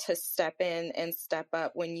afraid to step in and step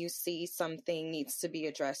up when you see something needs to be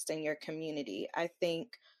addressed in your community. I think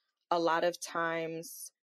a lot of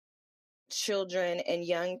times children and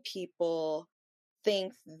young people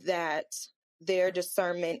think that their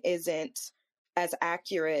discernment isn't as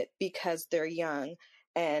accurate because they're young.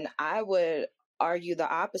 And I would argue the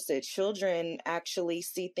opposite. Children actually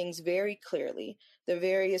see things very clearly. They're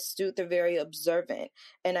very astute. They're very observant.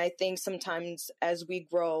 And I think sometimes as we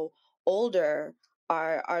grow older,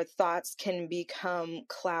 our thoughts can become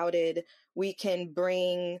clouded. We can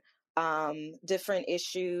bring different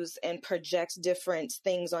issues and project different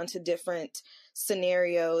things onto different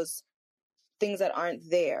scenarios, things that aren't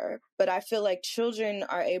there. But I feel like children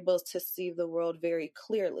are able to see the world very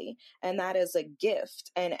clearly, and that is a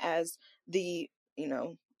gift. And as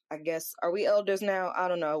I guess, are we elders now? I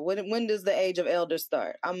don't know. When does the age of elders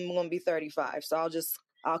start? I'm going to be 35, so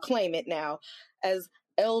I'll claim it now. As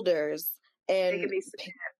elders and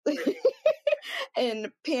and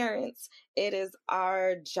parents, it is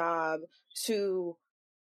our job to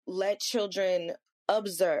let children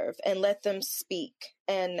observe and let them speak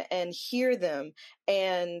and hear them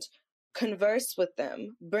and converse with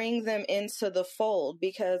them, bring them into the fold,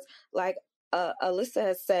 because like Alyssa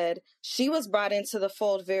has said, she was brought into the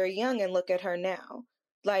fold very young, and look at her now.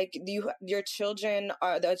 Like the children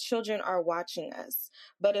are watching us.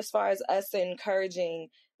 But as far as us encouraging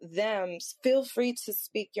them, feel free to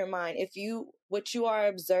speak your mind. What you are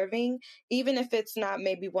observing, even if it's not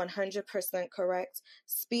maybe 100% correct,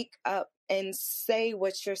 speak up and say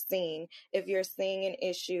what you're seeing. If you're seeing an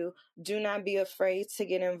issue, do not be afraid to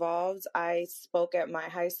get involved. I spoke at my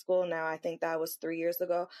high school. Now, I think that was 3 years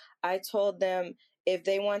ago. I told them if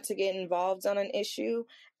they want to get involved on an issue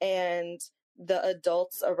and the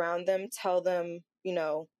adults around them tell them,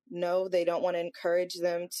 no, they don't want to encourage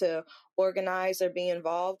them to organize or be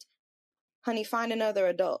involved, honey, find another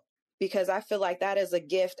adult. Because I feel like that is a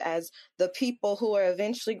gift. As the people who are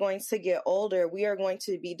eventually going to get older, we are going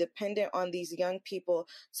to be dependent on these young people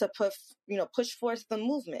to push forth the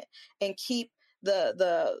movement and keep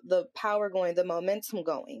the power going, the momentum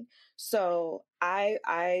going. So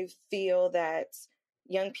I feel that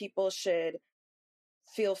young people should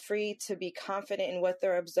feel free to be confident in what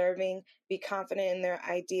they're observing, be confident in their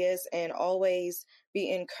ideas, and always be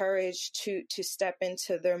encouraged to step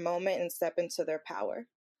into their moment and step into their power.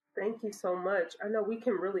 Thank you so much. I know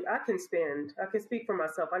I can speak for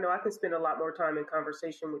myself. I know I can spend a lot more time in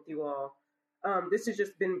conversation with you all. This has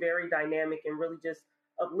just been very dynamic and really just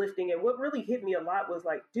uplifting. And what really hit me a lot was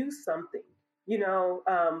like, do something.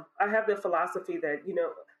 I have the philosophy that,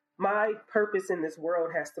 my purpose in this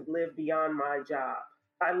world has to live beyond my job.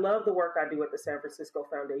 I love the work I do at the San Francisco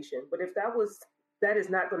Foundation, but if that is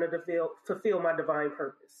not going to fulfill my divine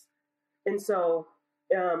purpose. And so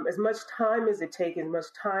as much time as it takes, as much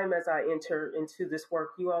time as I enter into this work,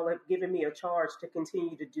 you all have given me a charge to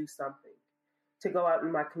continue to do something, to go out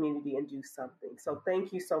in my community and do something. So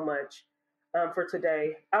thank you so much for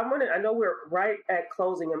today. I know we're right at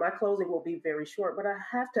closing, and my closing will be very short, but I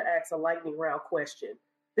have to ask a lightning round question.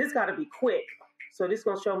 This got to be quick. So this is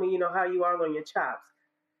going to show me, how you are on your chops.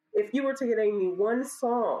 If you were to name me one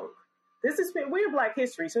song, we're Black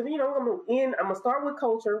History. So, I'm going to start with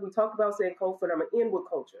culture. We talked about saying culture, and I'm going to end with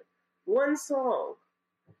culture. One song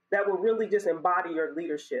that will really just embody your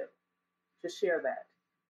leadership. Just share that.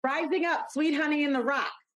 Rising Up, Sweet Honey in the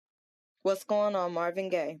Rock. What's Going On, Marvin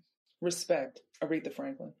Gaye. Respect, Aretha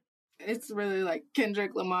Franklin. it's really like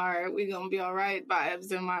Kendrick Lamar, we gonna be all right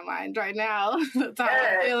vibes in my mind right now. That's how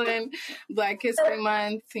I'm feeling. Black History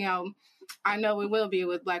Month, I know we will be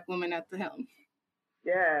with Black women at the helm.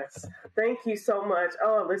 Yes. Thank you so much.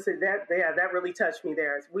 Oh, listen, that really touched me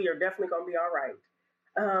there. We are definitely going to be all right.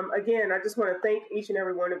 Again, I just want to thank each and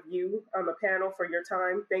every one of you on the panel for your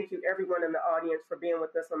time. Thank you, everyone in the audience, for being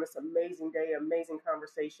with us on this amazing day, amazing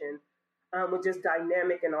conversation with just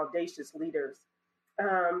dynamic and audacious leaders.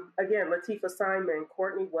 Again, Latifah Simon,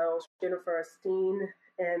 Courtney Welsh, Jennifer Esteen,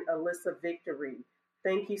 and Alyssa Victory.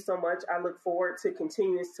 Thank you so much. I look forward to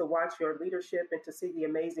continuing to watch your leadership and to see the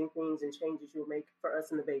amazing things and changes you'll make for us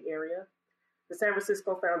in the Bay Area. The San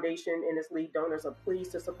Francisco Foundation and its lead donors are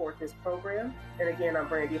pleased to support this program. And again, I'm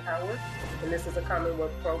Brandy Howard, and this is a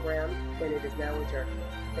Commonwealth program, and it is now adjourned.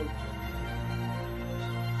 Thank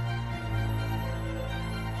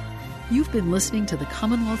you. You've been listening to the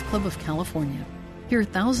Commonwealth Club of California. Hear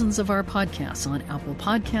thousands of our podcasts on Apple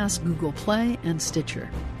Podcasts, Google Play, and Stitcher.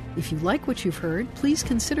 If you like what you've heard, please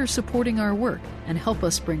consider supporting our work and help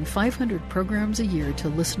us bring 500 programs a year to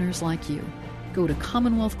listeners like you. Go to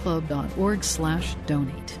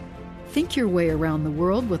commonwealthclub.org/donate. Think your way around the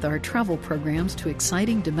world with our travel programs to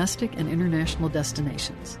exciting domestic and international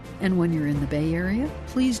destinations. And when you're in the Bay Area,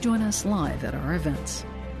 please join us live at our events.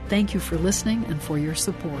 Thank you for listening and for your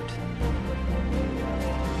support.